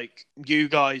 Whereas, like, you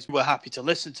guys were happy to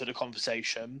listen to the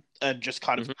conversation and just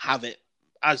kind of have it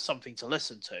as something to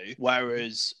listen to.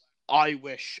 Whereas I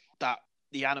wish that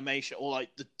the animation or, like,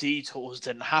 the detours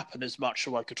didn't happen as much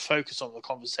so I could focus on the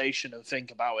conversation and think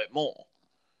about it more.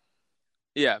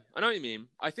 Yeah, I know what you mean.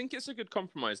 I think it's a good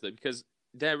compromise, though, because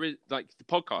there is, like, the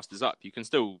podcast is up. You can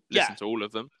still listen to all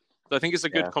of them. So I think it's a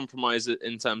good compromise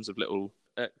in terms of little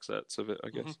excerpts of it, I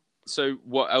guess. So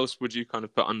what else would you kind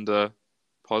of put under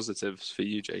positives for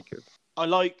you, Jacob? I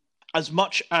like, as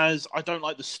much as I don't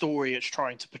like the story it's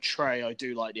trying to portray, I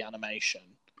do like the animation.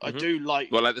 I do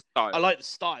like... Well, like the style. I like the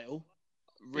style.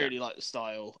 Really like the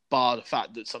style, bar the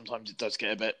fact that sometimes it does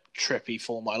get a bit trippy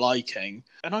for my liking.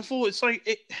 And I thought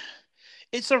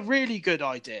it's a really good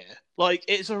idea. Like,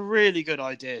 it's a really good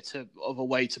idea of a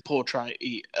way to portray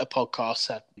a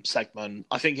podcast segment.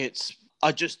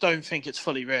 I just don't think it's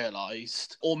fully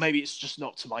realised, or maybe it's just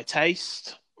not to my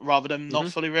taste, rather than not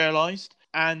fully realised.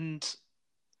 And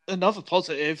another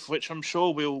positive, which I'm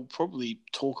sure we'll probably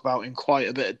talk about in quite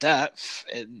a bit of depth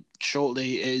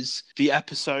shortly, is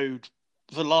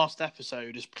the last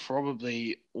episode is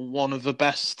probably one of the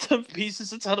best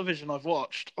pieces of television I've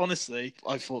watched. Honestly,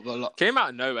 I thought came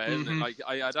out of nowhere, isn't it? Like,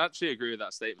 I'd actually agree with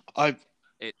that statement.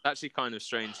 It's actually kind of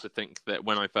strange to think that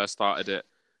when I first started it,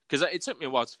 because it took me a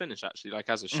while to finish, actually, like,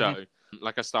 as a show.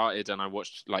 Like, I started and I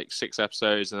watched like 6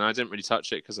 episodes, and I didn't really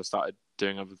touch it because I started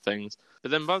doing other things.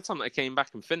 But then by the time I came back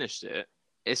and finished it,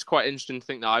 it's quite interesting to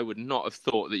think that I would not have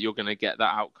thought that you're going to get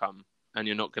that outcome. And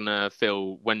you're not going to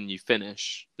feel, when you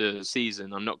finish the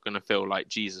season, I'm not going to feel like,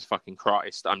 Jesus fucking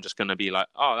Christ. I'm just going to be like,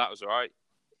 oh, that was all right.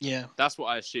 Yeah. That's what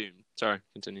I assumed. Sorry,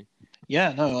 continue.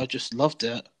 Yeah, no, I just loved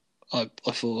it. I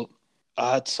thought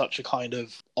I had such a kind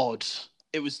of odd...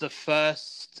 It was the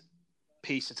first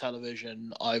piece of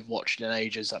television I've watched in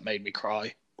ages that made me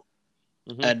cry.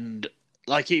 And,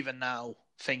 like, even now,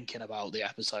 thinking about the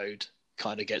episode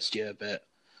kind of gets you a bit...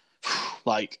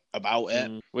 like, about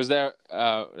it. Was there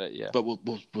yeah, but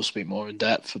we'll speak more in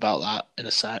depth about that in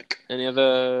a sec. Any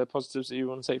other positives that you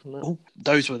want to take from that?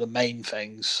 Those were the main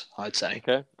things, I'd say.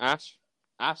 Okay. Ash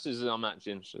is, I'm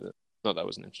actually interested in. Not that I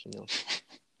wasn't interested in.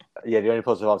 Yeah, the only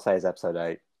positive I'll say is episode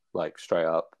 8, like, straight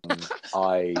up.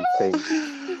 I think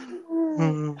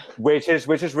which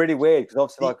is really weird, because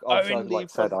obviously like I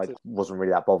said, I wasn't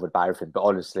really that bothered about everything, but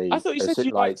honestly, I thought you said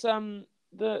you like, liked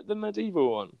the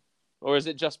medieval one. Or is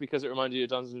it just because it reminded you of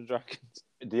Dungeons and Dragons?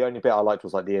 The only bit I liked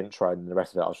was like the intro, and the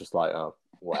rest of it I was just like, oh,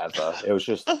 whatever. It was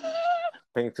just, I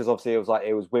think, because obviously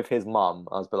it was with his mum.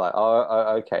 I was a bit like,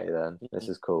 oh, okay, then this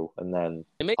is cool. And then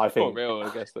it makes it more real,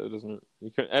 I guess, though, doesn't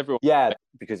it? Everyone, yeah,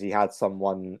 because he had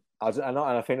someone. And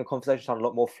I think the conversation sounded a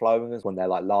lot more flowing as when they're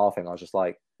like laughing. I was just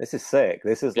like, this is sick.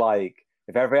 This is like,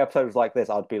 if every episode was like this,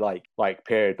 I'd be like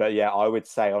period. But yeah, I would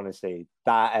say honestly,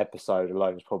 that episode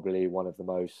alone is probably one of the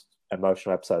most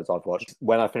emotional episodes I've watched.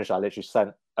 When I finished, I literally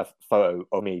sent a photo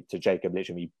of me to Jacob,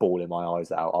 literally me bawling my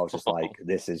eyes out. I was just like,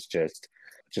 this is just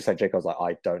said Jacob, I was like,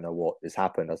 I don't know what has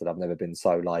happened. I said, I've never been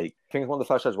so like, I think it's one of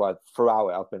the first shows where throughout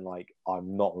it, I've been like,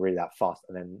 I'm not really that fussed.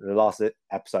 And then the last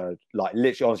episode, like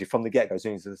literally, honestly, from the get-go, as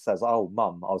soon as it says, oh,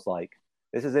 mum, I was like,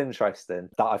 this is interesting.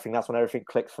 I think that's when everything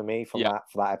clicked for me for that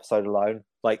episode alone.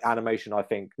 Like, animation, I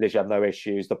think literally had no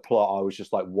issues. The plot, I was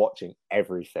just like watching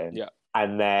everything. Yeah.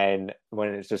 And then when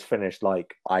it's just finished,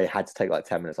 like, I had to take like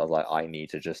 10 minutes. I was like, I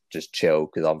need to just chill,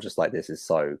 because I'm just like, this is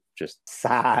so just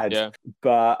sad. Yeah.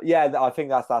 But yeah, I think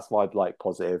that's my like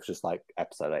positive, just like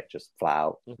episode 8, just flat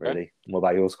out, really. What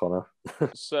about yours, Connor?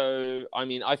 So, I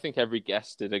mean, I think every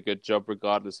guest did a good job,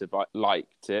 regardless if I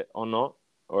liked it or not,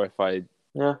 or if I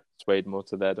Yeah. swayed more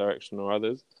to their direction or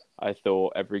others. I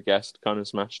thought every guest kind of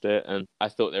smashed it, and I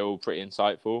thought they were all pretty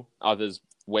insightful. Others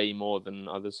way more than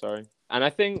others, sorry. And I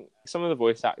think some of the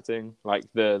voice acting, like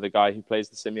the guy who plays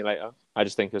the simulator, I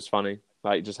just think it was funny.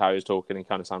 Like, just how he was talking, he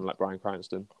kind of sounded like Bryan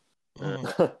Cranston.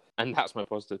 And that's my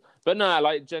positive. But no,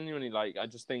 like, genuinely, like, I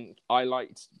just think I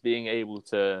liked being able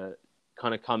to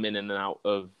kind of come in and out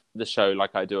of the show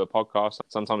like I do a podcast.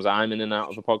 Sometimes I'm in and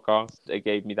out of a podcast. It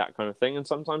gave me that kind of thing. And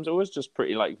sometimes it was just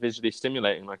pretty, like, visually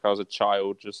stimulating. Like, I was a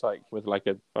child just, like, with, like,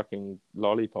 a fucking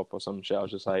lollipop or some shit. I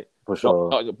was just, like, For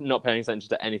sure. not paying attention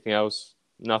to anything else.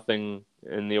 Nothing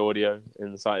in the audio,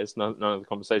 in the site. It's none of the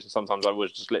conversation. Sometimes I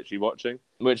was just literally watching,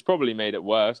 which probably made it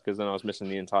worse because then I was missing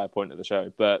the entire point of the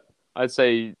show. But I'd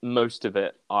say most of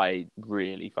it I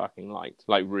really fucking liked.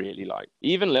 Like, really liked.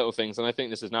 Even little things, and I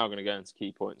think this is now going to go into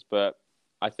key points, but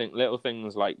I think little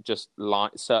things like just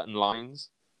certain lines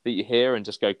that you hear and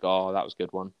just go, "Oh, that was a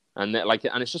good one," and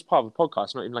and it's just part of the podcast.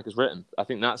 It's not even like it's written. I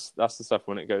think that's the stuff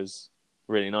when it goes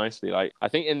really nicely. Like, I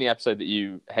think in the episode that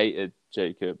you hated,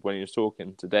 Jacob, when he was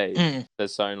talking today,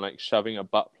 there's something like shoving a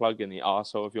butt plug in the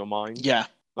arsehole of your mind. Yeah.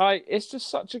 Like, it's just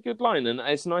such a good line, and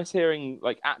it's nice hearing,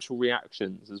 like, actual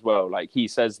reactions as well. Like, he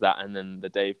says that, and then the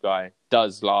Dave guy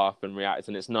does laugh and react,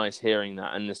 and it's nice hearing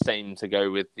that. And the same to go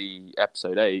with the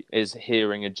episode 8 is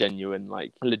hearing a genuine,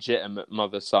 like, legitimate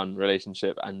mother-son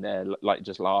relationship, and they're, like,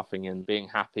 just laughing and being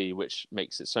happy, which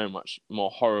makes it so much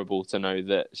more horrible to know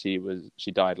that she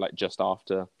died, like, just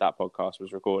after that podcast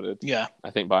was recorded. Yeah.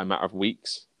 I think by a matter of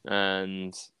weeks.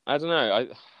 And I don't know,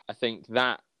 I think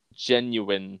that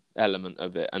genuine element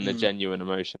of it and the genuine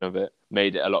emotion of it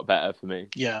made it a lot better for me.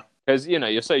 Yeah. Because, you know,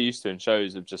 you're so used to in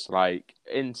shows of just like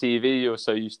in TV, you're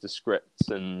so used to scripts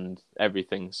and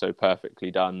everything so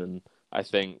perfectly done. And I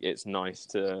think it's nice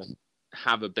to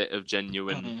have a bit of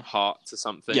genuine heart to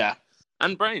something. Yeah.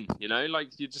 And brain, you know,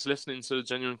 like you're just listening to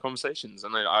genuine conversations.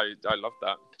 And I love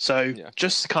that. So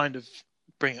just to kind of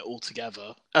bring it all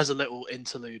together as a little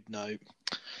interlude note,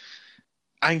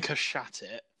 Anchor shat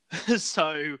it.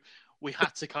 So we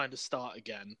had to kind of start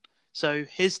again. So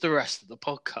here's the rest of the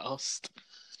podcast.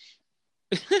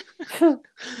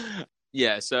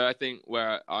 Yeah, so I think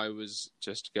where I was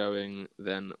just going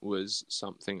then was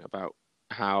something about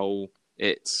how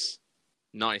it's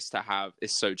nice to have...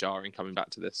 It's so jarring coming back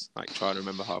to this, like trying to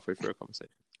remember halfway through a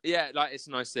conversation. Yeah, like it's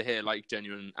nice to hear like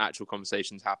genuine actual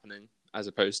conversations happening as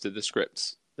opposed to the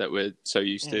scripts that we're so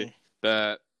used to.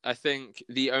 But I think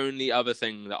the only other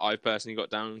thing that I personally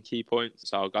got down in key points,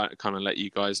 so I'll kind of let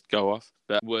you guys go off,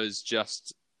 but was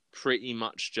just pretty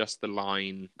much just the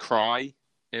line "cry"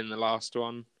 in the last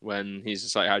one when he's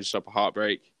just like, "How'd you stop a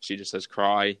heartbreak?" She just says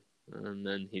 "cry," and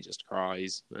then he just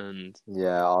cries. And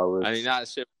yeah, I think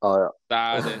that's the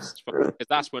saddest because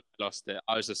that's when I lost it.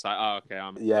 I was just like, "Oh,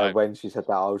 okay." When she said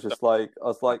that, I was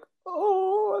like,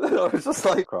 "Oh," and I was just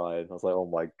like crying. I was like, "Oh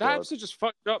my god." That episode just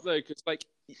fucked up though, because like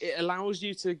it allows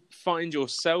you to find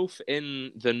yourself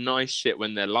in the nice shit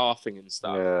when they're laughing and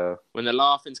stuff. Yeah. When they're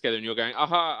laughing together and you're going,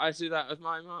 "Aha, I do that with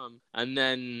my mum," and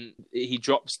then he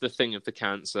drops the thing of the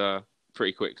cancer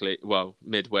pretty quickly. Well,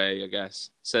 midway, I guess.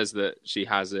 Says that she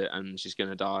has it and she's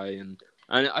gonna die, and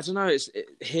I don't know.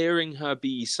 Hearing her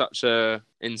be such a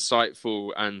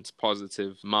insightful and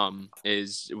positive mum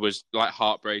was like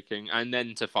heartbreaking, and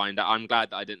then to find out, I'm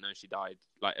glad that I didn't know she died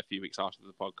like a few weeks after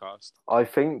the podcast. I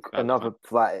think another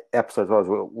for that episode was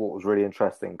what was really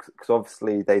interesting because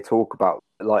obviously they talk about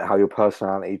like how your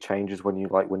personality changes when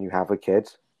you have a kid.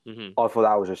 I thought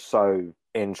that was just so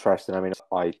interesting. I mean,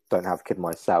 I don't have a kid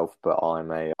myself, but I'm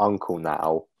a uncle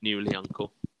now, newly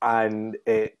uncle, and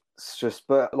it's just,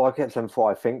 but like episode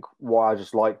 4, I think why I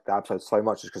just liked the episode so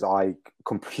much is because I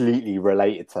completely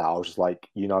related to that. I was just like,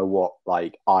 you know what,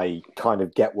 like I kind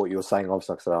of get what you're saying.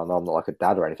 Obviously, like I said, I'm not like a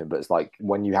dad or anything, but it's like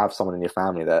when you have someone in your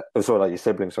family that, sort of like your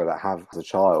siblings, that have as a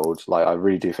child, like I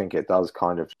really do think it does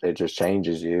kind of, it just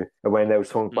changes you. And when they were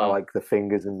talking about like the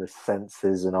fingers and the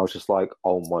senses, and I was just like,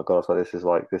 oh my god, I was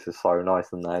like, this is so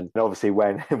nice. And then and obviously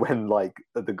when like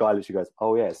the guy literally goes,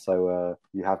 oh yeah, so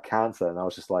you have cancer, and I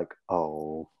was just like,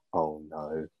 oh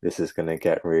no, this is going to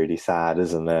get really sad,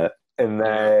 isn't it? And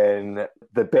then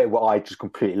the bit where I just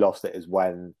completely lost it is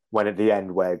when at the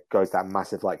end where it goes that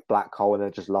massive like black hole and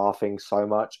they're just laughing so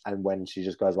much, and when she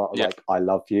just goes like I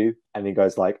love you, and he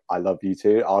goes like I love you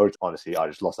too. I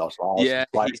just lost it.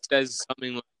 He says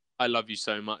something like I love you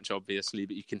so much, obviously,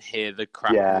 but you can hear the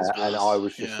crack. Yeah, and I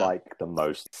was just like the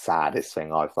most saddest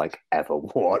thing I've like ever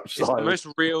watched. It's the most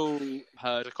real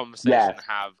heard a conversation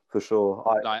have for sure.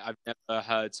 I've never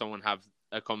heard someone have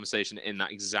a conversation in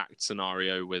that exact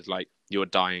scenario with like your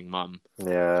dying mum.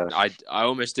 Yeah. I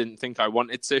almost didn't think I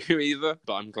wanted to either,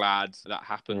 but I'm glad that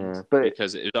happened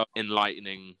because it was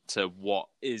enlightening to what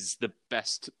is the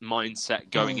best mindset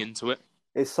going into it.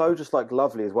 It's so just like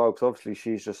lovely as well, because obviously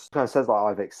she's just kind of says like,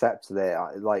 I've accepted it.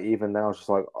 Like even now, it's just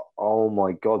like, oh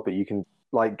my God, but you can.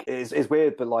 Like it's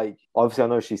weird, but like obviously I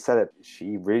know she said it.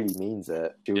 She really means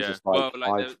it. She was just like, well,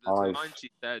 like the line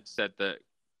she said that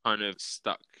kind of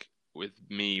stuck with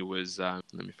me was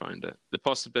let me find it. The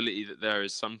possibility that there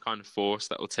is some kind of force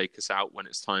that will take us out when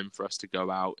it's time for us to go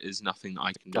out is nothing that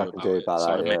I can do about it. So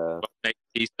I make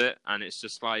peace with it, and it's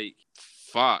just like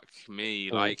fuck me,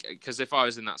 like because if I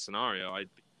was in that scenario, I'd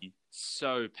be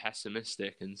so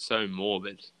pessimistic and so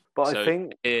morbid. But so I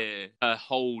think hear her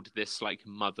hold this like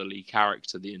motherly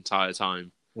character the entire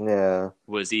time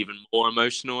was even more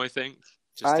emotional, I think.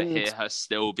 Just to hear her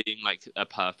still being like a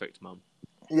perfect mum.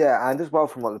 Yeah, and as well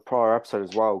from like the prior episode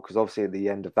as well, because obviously at the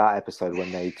end of that episode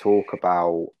when they talk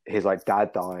about his like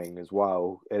dad dying as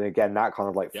well, and again that kind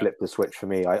of like flipped the switch for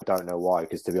me. I don't know why,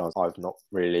 because to be honest,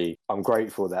 I'm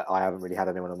grateful that I haven't really had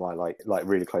anyone in my like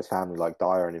really close family like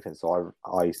die or anything. So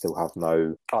I still have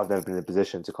I've never been in a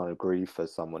position to kind of grieve for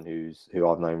someone who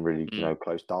I've known really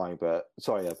close dying. But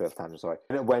sorry, a bit of tangent. Sorry.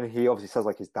 And when he obviously says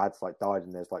like his dad's like died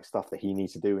and there's like stuff that he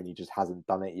needs to do and he just hasn't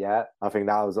done it yet, I think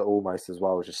that was almost as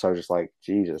well just like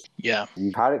Jesus. Yeah,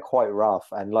 you've had it quite rough,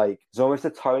 and like it's almost the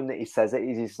tone that he says it.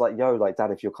 He's like, "Yo, like Dad,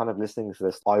 if you're kind of listening to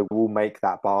this, I will make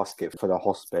that basket for the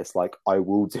hospice. Like, I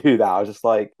will do that." I was just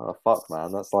like, "Oh fuck,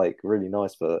 man, that's like really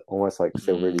nice, but almost like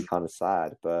still really kind of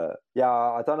sad." But yeah,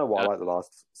 I don't know why I like The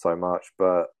Last so much,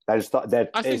 but it's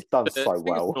done so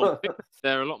well.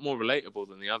 They're a lot more relatable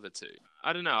than the other two.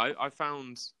 I don't know. I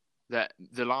found that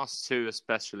the last two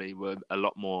especially were a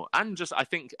lot more, and just I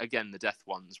think again the death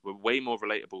ones were way more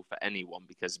relatable for anyone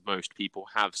because most people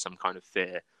have some kind of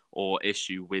fear or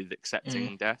issue with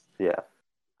accepting death. Yeah,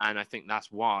 and I think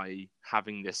that's why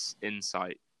having this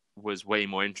insight was way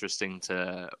more interesting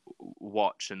to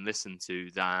watch and listen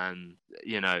to than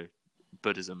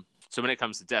Buddhism. So when it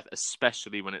comes to death,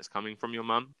 especially when it's coming from your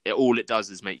mum, all it does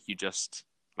is make you just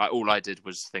like all I did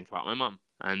was think about my mum,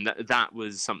 and that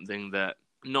was something that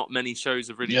not many shows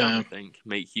have really done, I think.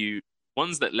 Make you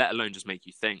ones that let alone just make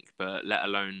you think, but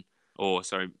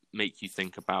make you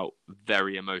think about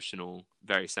very emotional,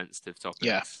 very sensitive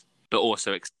topics. But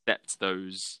also accept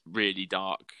those really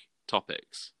dark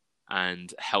topics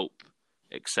and help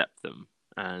accept them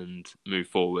and move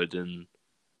forward and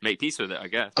make peace with it, I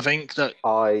guess. I think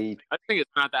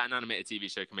it's mad that an animated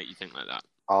TV show can make you think like that.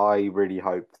 I really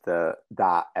hope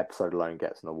that episode alone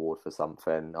gets an award for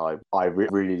something. I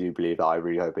really do believe that. I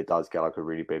really hope it does get like a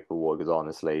really big award because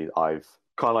honestly, I've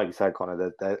kind of like you said,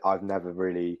 Connor, I've never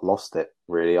really lost it.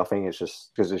 Really, I think it's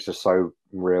just because it's just so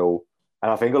real,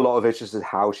 and I think a lot of it's just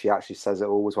how she actually says it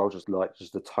all as well. Just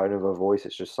the tone of her voice,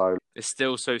 it's just so. It's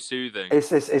still so soothing.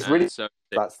 It's really.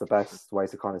 That's the best way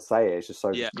to kind of say it. It's just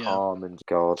so calm and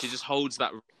God. She just holds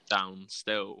that down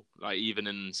still, like even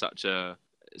in such a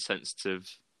sensitive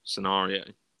scenario.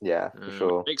 Yeah, for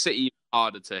sure. Makes it even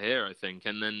harder to hear, I think.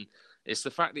 And then it's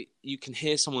the fact that you can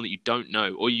hear someone that you don't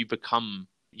know, or you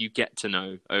get to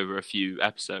know over a few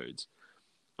episodes,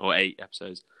 or 8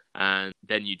 episodes, and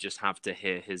then you just have to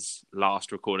hear his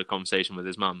last recorded conversation with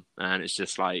his mum, and it's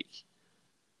just like,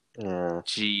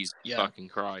 jeez, fucking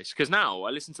Christ. Because now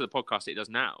I listen to the podcast it does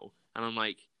now, and I'm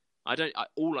like,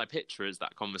 all I picture is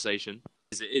that conversation.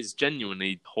 It is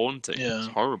genuinely haunting. Yeah. It's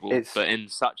horrible, but in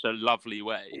such a lovely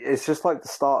way. It's just like the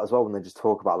start as well when they just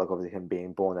talk about like obviously him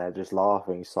being born there, just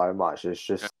laughing so much. It's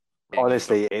just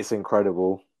honestly, it's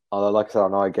incredible. Like I said, I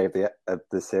know I gave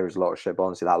the series a lot of shit, but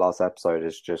honestly, that last episode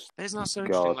is just. It's not so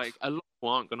interesting. Like a lot of people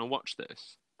aren't going to watch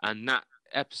this, and that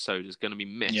episode is going to be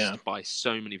missed by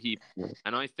so many people.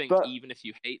 And I think even if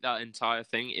you hate that entire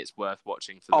thing, it's worth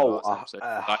watching for the last episode.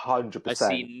 100%. I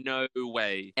see no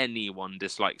way anyone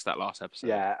dislikes that last episode.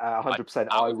 Yeah,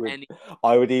 100%.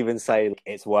 I would even say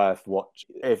it's worth watch.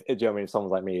 If you know what I mean, if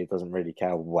someone's like me, it doesn't really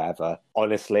care, whatever.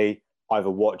 Honestly, either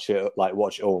watch it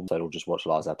all, or just watch the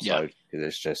last episode. Because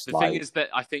it's just the thing is that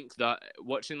I think that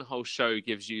watching the whole show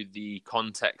gives you the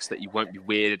context that you won't be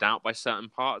weirded out by certain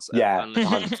parts. Yeah,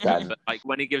 100%. But like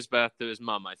when he gives birth to his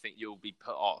mum, I think you'll be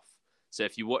put off. So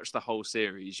if you watch the whole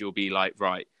series, you'll be like,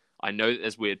 right, I know that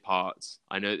there's weird parts.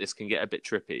 I know that this can get a bit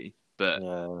trippy, but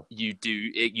you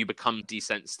become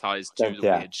desensitized to the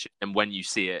weird shit. And when you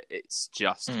see it, it's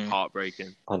just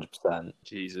heartbreaking. 100%.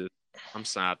 Jesus. I'm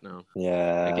sad now.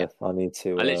 Yeah, I need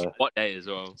to. I literally what day as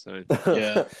well. So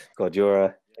God,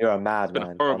 you're a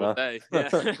madman. Horrible day.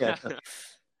 Yeah.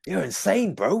 You're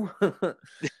insane, bro.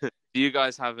 Do you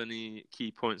guys have any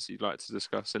key points you'd like to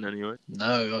discuss in any way?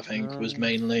 No, I think it was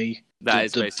mainly That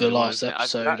is the basically last what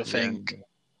episode. I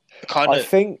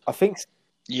think I think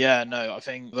Yeah, no, I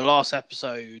think the last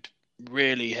episode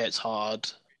really hits hard.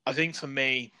 I think for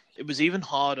me, it was even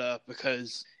harder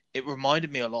because it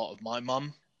reminded me a lot of my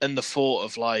mum, and the thought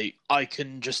of like, I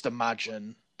can just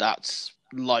imagine that's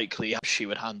likely how she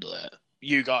would handle it.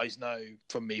 You guys know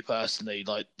from me personally,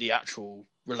 like the actual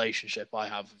relationship I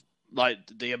have, like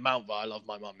the amount that I love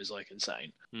my mum is like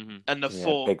insane. Mm-hmm. And the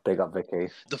thought, big up Vicky.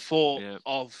 the thought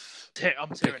of, I'm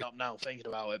tearing up now thinking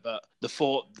about it, but the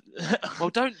thought, Well,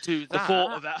 don't do that. the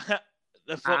thought of that.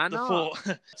 The thought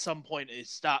at some point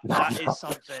is that is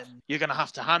something you're going to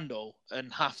have to handle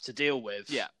and have to deal with.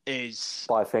 Yeah.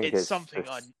 But I think It's something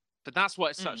But that's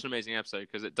why it's such an amazing episode,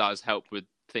 because it does help with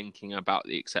thinking about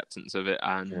the acceptance of it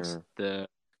and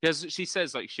because she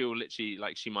says like she'll literally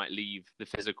like she might leave the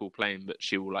physical plane, but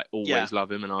she will like always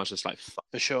love him. And I was just like, fuck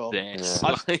for sure. this.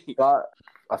 Yeah. But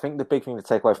I think the big thing to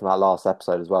take away from that last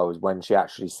episode as well is when she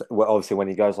actually, obviously when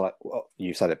he goes like, well,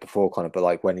 you said it before, kind of, but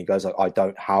like when he goes like,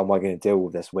 how am I going to deal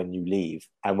with this when you leave?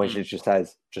 And when she just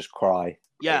says, just cry.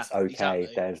 Yeah, it's okay. exactly.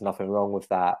 There's nothing wrong with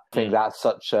that. I think that's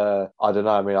such a, I don't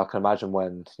know. I mean, I can imagine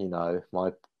when, you know,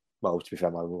 to be fair,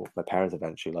 my parents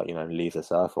eventually, like, you know, leave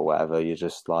this earth or whatever, you're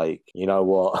just like, you know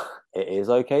what, it is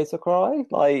okay to cry.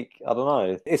 Like, I don't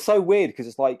know. It's so weird because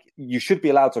it's like, you should be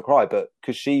allowed to cry, but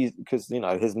because you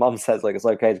know, his mum says like, it's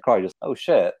okay to cry. Just, oh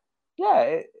shit. Yeah,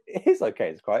 it is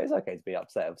okay to cry. It's okay to be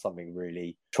upset of something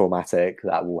really traumatic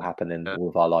that will happen in all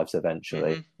of our lives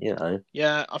eventually, you know?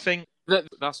 Yeah, I think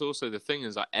that's also the thing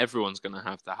is that everyone's going to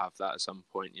have that at some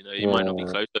point. You know, you might not be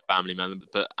close to a family member,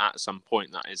 but at some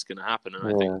point that is going to happen. And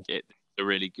I think it's a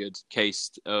really good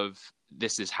case of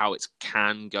this is how it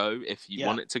can go if you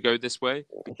want it to go this way.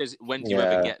 Because when do you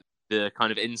ever get the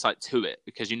kind of insight to it?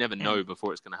 Because you never know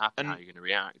before it's going to happen how you're going to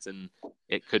react. And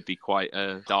it could be quite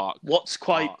a dark. What's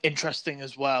quite interesting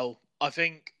as well, I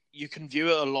think you can view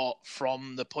it a lot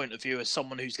from the point of view as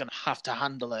someone who's going to have to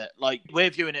handle it. Like, we're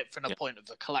viewing it from the point of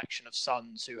a collection of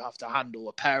sons who have to handle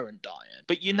a parent dying.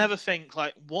 But you never think,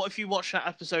 like, what if you watch that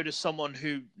episode as someone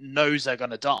who knows they're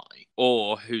going to die?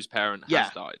 Or whose parent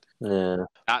has died. Yeah.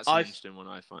 That's an interesting one,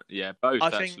 I find. Yeah, both,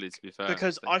 actually, to be fair.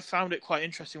 Because I found it quite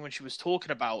interesting when she was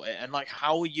talking about it. And, like,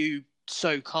 how are you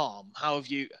so calm? How have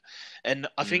you... And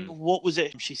I think, what was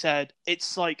it? She said,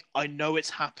 it's like, I know it's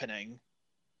happening,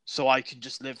 so I can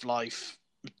just live life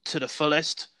to the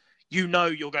fullest. You know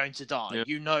you're going to die. Yeah.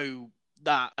 You know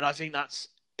that. And I think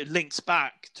it links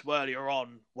back to earlier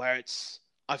on where it's,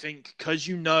 I think, because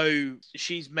you know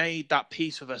she's made that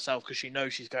peace with herself because she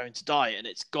knows she's going to die and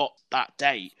it's got that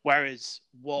date. Whereas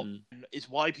what is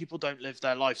why people don't live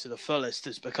their life to the fullest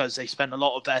is because they spend a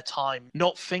lot of their time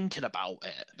not thinking about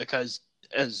it, because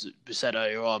as we said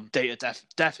earlier on,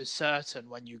 death is certain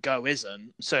when you go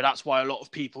isn't. So that's why a lot of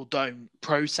people don't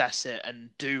process it and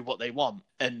do what they want.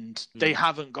 And they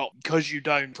haven't got, because you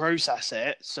don't process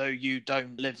it, so you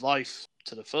don't live life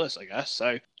to the fullest, I guess.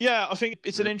 So yeah, I think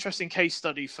it's an interesting case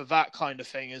study for that kind of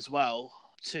thing as well,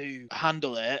 to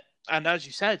handle it. And as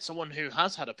you said, someone who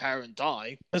has had a parent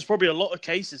die, there's probably a lot of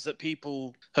cases that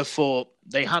people have thought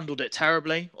they handled it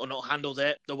terribly or not handled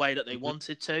it the way that they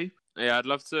wanted to. Yeah, I'd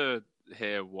love to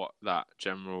hear what that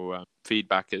general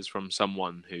feedback is from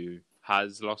someone who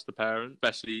has lost a parent,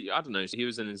 especially, I don't know, he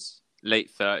was in his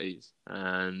late 30s,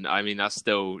 and I mean that's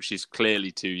still, she's clearly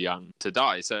too young to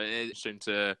die, so it's interesting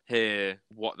to hear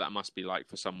what that must be like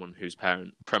for someone whose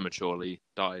parent prematurely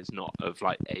dies, not of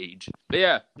like age. But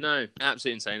yeah, no,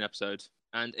 absolutely insane episode.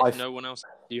 And if no one else,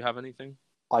 do you have anything?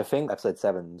 I think episode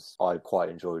 7's I quite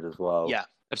enjoyed as well. Yeah.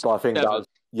 So I think that was,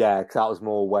 because that was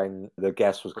more when the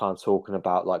guest was kind of talking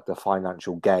about like the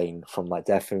financial gain from like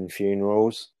death and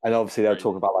funerals, and obviously they were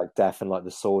talking about like death and like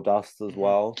the sawdust as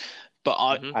well. But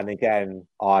and again,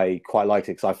 I quite liked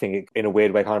it because I think it, in a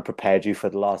weird way, kind of prepared you for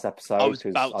the last episode. I was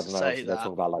about to say they're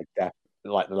talking about like death,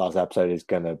 like the last episode is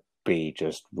gonna be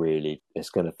just really, it's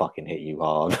gonna fucking hit you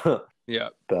hard. Yeah,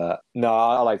 but no,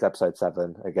 I liked episode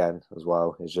 7 again as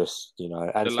well. It's just, you know,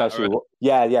 and the especially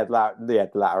the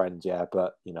latter end, yeah.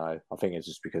 But you know, I think it's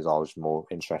just because I was more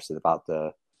interested about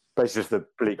basically just the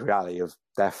bleak reality of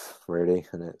death, really.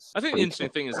 And it's, I think the interesting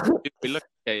thing is if we look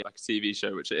at it like a TV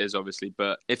show, which it is obviously,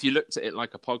 but if you looked at it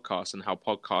like a podcast and how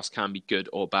podcasts can be good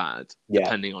or bad,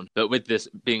 depending on. But with this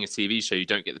being a TV show, you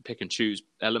don't get the pick and choose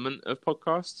element of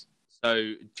podcasts.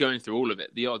 So going through all of it,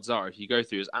 the odds are if you go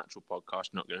through his actual podcast,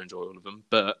 you're not going to enjoy all of them,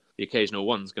 but the occasional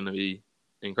one's going to be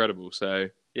incredible. So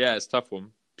yeah, it's a tough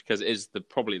one because it is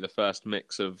probably the first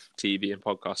mix of TV and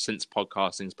podcast since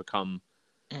podcasting's become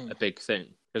a big thing.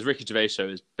 Because Ricky Gervais show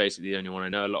is basically the only one I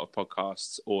know. A lot of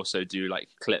podcasts also do like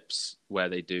clips where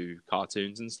they do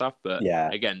cartoons and stuff, but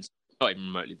again, it's not even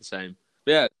remotely the same.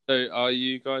 But yeah, so are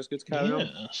you guys good to carry on?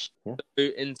 Yeah. So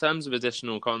in terms of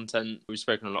additional content, we've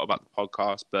spoken a lot about the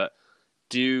podcast, but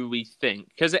do we think,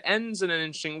 because it ends in an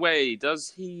interesting way, does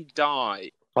he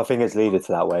die? I think it's leaded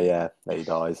to that way, that he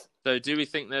dies. So do we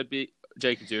think there'd be...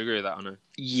 Jacob, do you agree with that or no?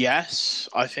 Yes,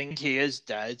 I think he is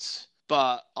dead,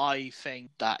 but I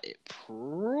think that it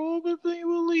probably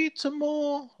will lead to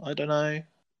more. I don't know.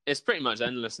 It's pretty much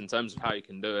endless in terms of how you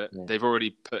can do it. Yeah. They've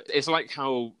already put... It's like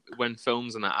how when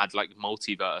films and that add like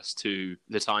multiverse to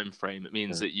the time frame, it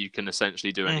means that you can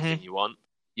essentially do anything you want.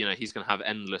 You know, he's going to have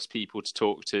endless people to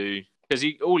talk to. Because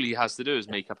all he has to do is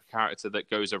make up a character that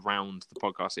goes around the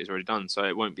podcast that he's already done, so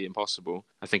it won't be impossible.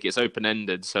 I think it's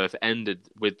open-ended, so if it ended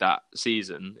with that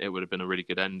season, it would have been a really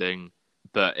good ending.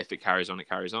 But if it carries on,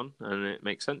 and it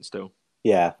makes sense still.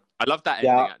 Yeah. I love that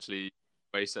ending, actually,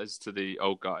 where he says to the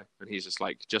old guy, and he's just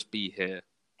like, just be here.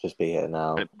 Just be here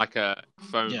now. Like a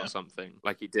phone or something,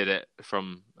 like he did it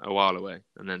from a while away,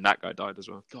 and then that guy died as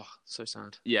well. God, so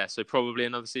sad. Yeah, so probably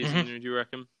another season, do you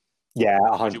reckon? Yeah,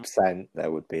 100%.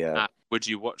 There would be a... Would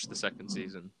you watch the second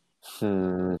season?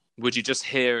 Would you just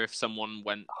hear if someone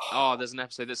went, oh, there's an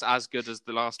episode that's as good as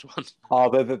the last one? Oh,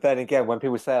 but then again, when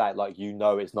people say that, like, you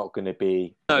know it's not going to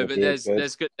be... No, but there's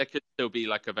good. There could still be,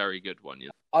 like, a very good one, you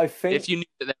know? I think... If you knew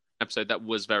that there was an episode that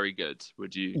was very good,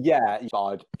 would you... Yeah,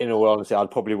 in all honesty,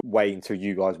 I'd probably wait until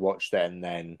you guys watched it, and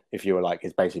then if you were like,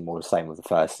 it's basically more the same as the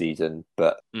first season,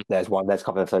 but there's a couple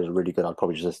of episodes that are really good, I'd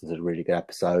probably just listen to the really good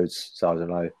episodes, so I don't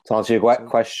know. To answer your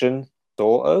question,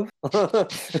 sort of.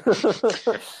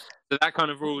 So that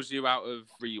kind of rules you out of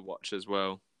rewatch as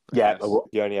well. Yeah,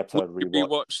 the only episode I'd rewatch. You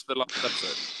rewatch the last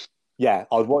episode? Yeah,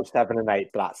 I'd watch 7 and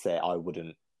 8, but that's it. I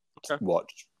wouldn't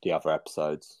watch the other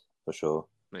episodes, for sure.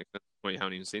 Makes sense. Well, you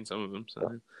haven't even seen some of them,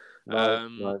 so...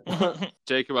 No.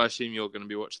 Jacob, I assume you're going to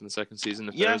be watching the second season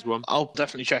if there is one. I'll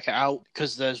definitely check it out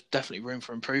because there's definitely room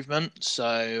for improvement.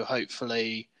 So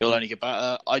hopefully it'll only get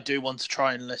better. I do want to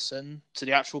try and listen to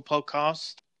the actual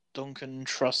podcast, Duncan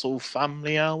Trussell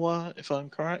Family Hour, if I'm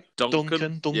correct.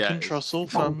 Duncan Trussell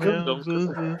Family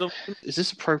Hour. Is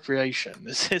this appropriation?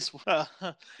 Is this?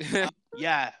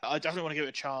 Yeah, I definitely want to give it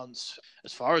a chance.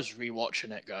 As far as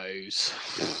rewatching it goes.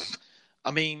 I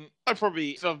mean, I'd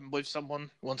probably, if I'm with someone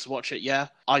who wants to watch it,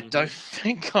 I don't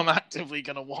think I'm actively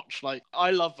going to watch, I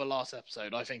love the last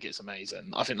episode. I think it's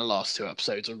amazing. I think the last 2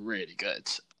 episodes are really good.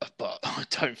 But I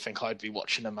don't think I'd be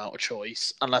watching them out of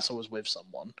choice, unless I was with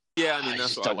someone. Yeah, I mean,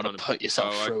 that's you just don't want to put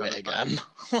yourself through it again.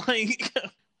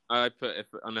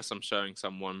 Unless I'm showing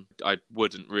someone, I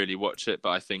wouldn't really watch it, but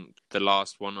I think the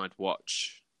last one I'd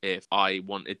watch if I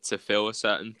wanted to feel a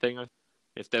certain thing.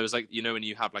 If there was when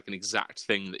you have an exact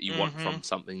thing that you want from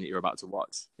something that you're about to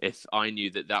watch, if I knew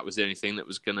that was the only thing that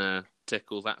was going to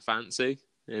tickle that fancy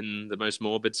in the most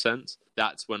morbid sense,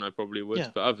 that's when I probably would.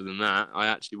 Yeah. But other than that, I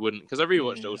actually wouldn't, because I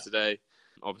rewatched it all today.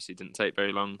 Obviously, it didn't take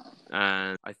very long.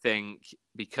 And I think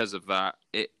because of that,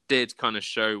 it did kind of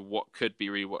show what could be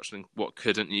rewatched and what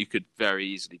couldn't. You could very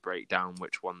easily break down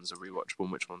which ones are rewatchable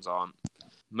and which ones aren't.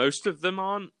 Most of them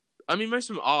aren't. I mean, most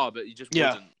of them are, but you just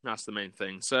wouldn't. That's the main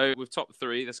thing. So with top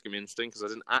 3, that's going to be interesting because I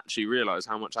didn't actually realise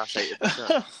how much Ash hated the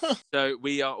show. So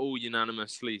we are all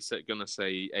unanimously going to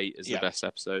say 8 is the best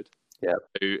episode. Yeah.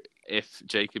 So if,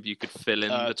 Jacob, you could fill in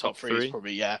the top 3. Is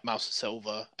probably, Mouse of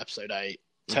Silver, episode 8.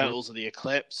 Turtles of the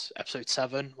Eclipse, episode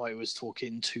 7, where he was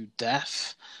talking to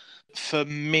Death. For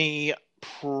me,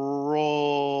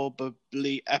 probably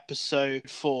episode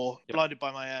 4, Blinded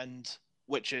by My End,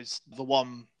 which is the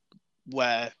one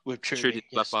where with Trudy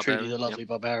the Lovely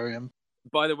Barbarian.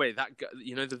 By the way, that guy,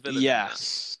 you know the villain?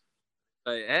 Yes.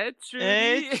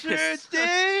 Trudy!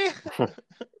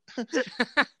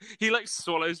 He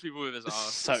swallows people with his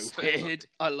arse. So weird.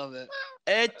 I love it.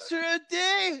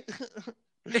 Trudy!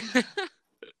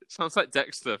 Sounds like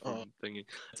Dexter from thingy.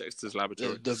 Dexter's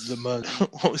Laboratory. The murder.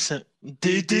 What was it?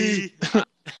 DD!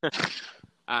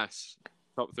 Ash,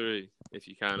 top 3, if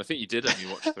you can. I think you did only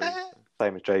watch 3.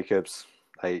 Same as Jacob's.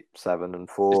 8, 7, and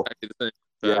 4. Exactly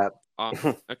the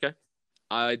same. Okay.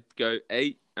 I'd go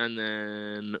 8 and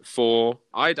then 4.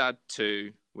 I'd add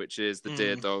 2, which is the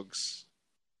Deer Dogs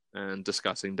and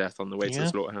discussing death on the way to the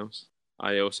slaughterhouse.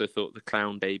 I also thought the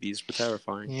clown babies were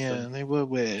terrifying. Yeah, they were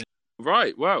weird.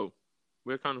 Right, well,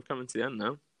 we're kind of coming to the end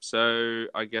now. So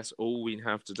I guess all we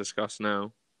have to discuss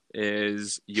now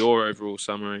is your overall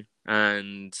summary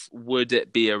and would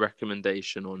it be a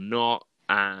recommendation or not,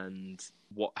 and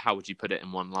how would you put it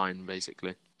in one line,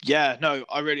 basically? Yeah, no,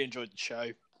 I really enjoyed the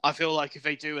show. I feel like if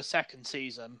they do a second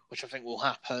season, which I think will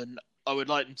happen, I would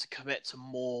like them to commit to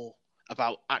more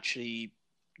about actually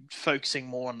focusing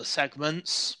more on the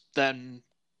segments than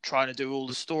trying to do all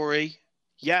the story.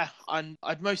 Yeah,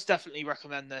 I'd most definitely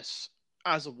recommend this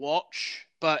as a watch.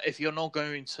 But if you're not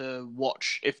going to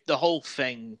watch, if the whole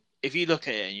thing, if you look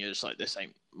at it and you're just like, this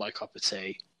ain't my cup of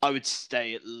tea, I would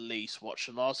stay at least watch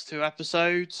the last 2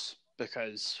 episodes,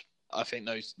 because I think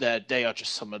they are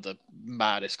just some of the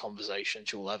maddest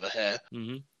conversations you'll ever hear.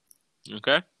 Mm-hmm.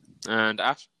 Okay. And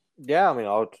Ash? Yeah, I mean,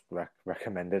 I would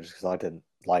recommend it because I didn't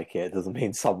like it. It doesn't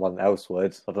mean someone else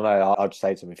would. I don't know. I'd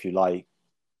say to them, if you like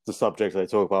the subjects they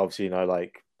talk about, obviously,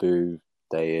 like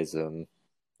boob-deism.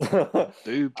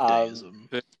 Boob-deism.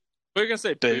 We're going to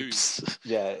say boobs.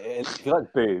 Yeah, if you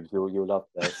like boobs, you'll love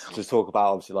this. To talk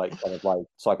about, obviously, like kind of like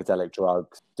psychedelic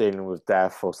drugs, dealing with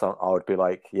death or something, I would be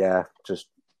like, yeah, just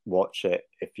watch it.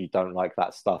 If you don't like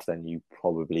that stuff, then you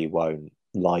probably won't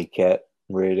like it,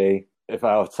 really. If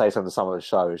I would say something to some of the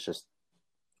show, it's just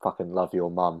fucking love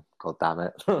your mum. God damn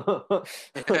it. What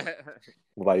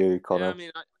about you, Connor? Yeah, I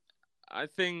mean, I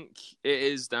think it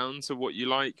is down to what you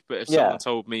like, but if someone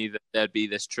told me that there'd be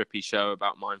this trippy show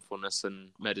about mindfulness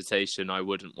and meditation, I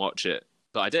wouldn't watch it.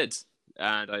 But I did,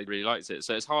 and I really liked it.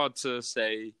 So it's hard to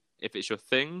say if it's your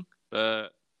thing, but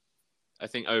I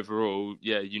think overall,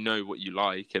 yeah, you know what you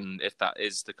like, and if that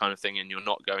is the kind of thing and you're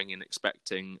not going in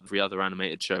expecting every other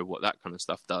animated show what that kind of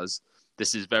stuff does,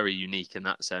 this is very unique in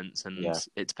that sense, and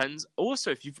it depends.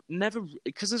 Also, if you've never,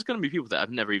 because there's going to be people that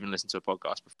have never even listened to a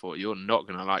podcast before, you're not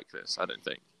going to like this, I don't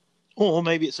think. Or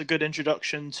maybe it's a good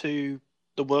introduction to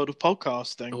the world of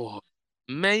podcasting. Or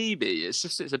maybe it's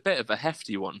a bit of a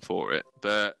hefty one for it,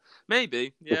 but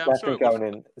maybe, yeah. It's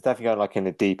definitely going like in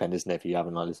the deep end, isn't it? If you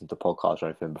haven't listened to podcasts or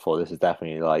anything before, this is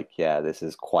definitely like, this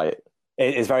is quite.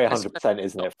 It's very 100%,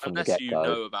 isn't it? From the get go. Unless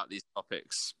you know about these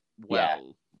topics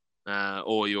well.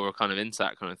 Or you're kind of into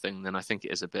that kind of thing, then I think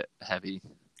it is a bit heavy.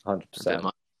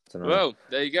 100%. Well,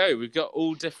 there you go. We've got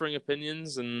all differing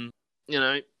opinions, and,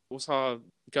 what's our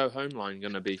go-home line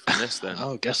going to be from this then?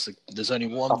 I guess there's only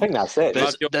one. I think that's it.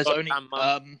 There's only...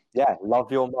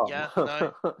 love your mum. Yeah,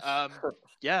 no.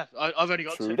 I've only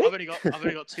got two. I've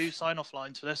only got 2 sign-off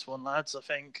lines for this one, lads. I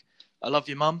think I love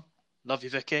your mum, love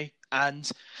you, Vicky,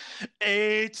 and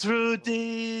it's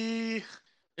Rudy.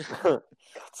 God's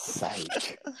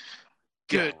sake.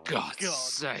 Good God's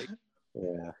sake.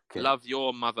 Yeah. Good. Love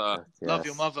your mother. Yes, love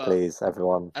your mother. Please,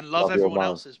 everyone. And love everyone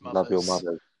else's mothers. Love your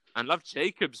mother. And love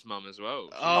Jacob's mum as well.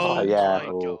 Oh, yeah.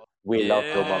 My God. We love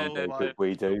your mum, Jacob.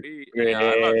 We do. Yeah,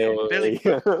 I love your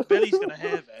mum. Billy's going to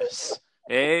hear this.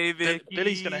 Hey, Vicky.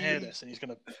 Billy's going to hear this and he's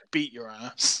going to beat your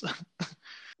ass.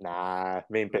 Nah,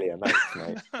 me and Billy are mates,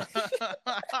 mate.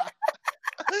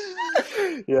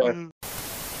 Yeah.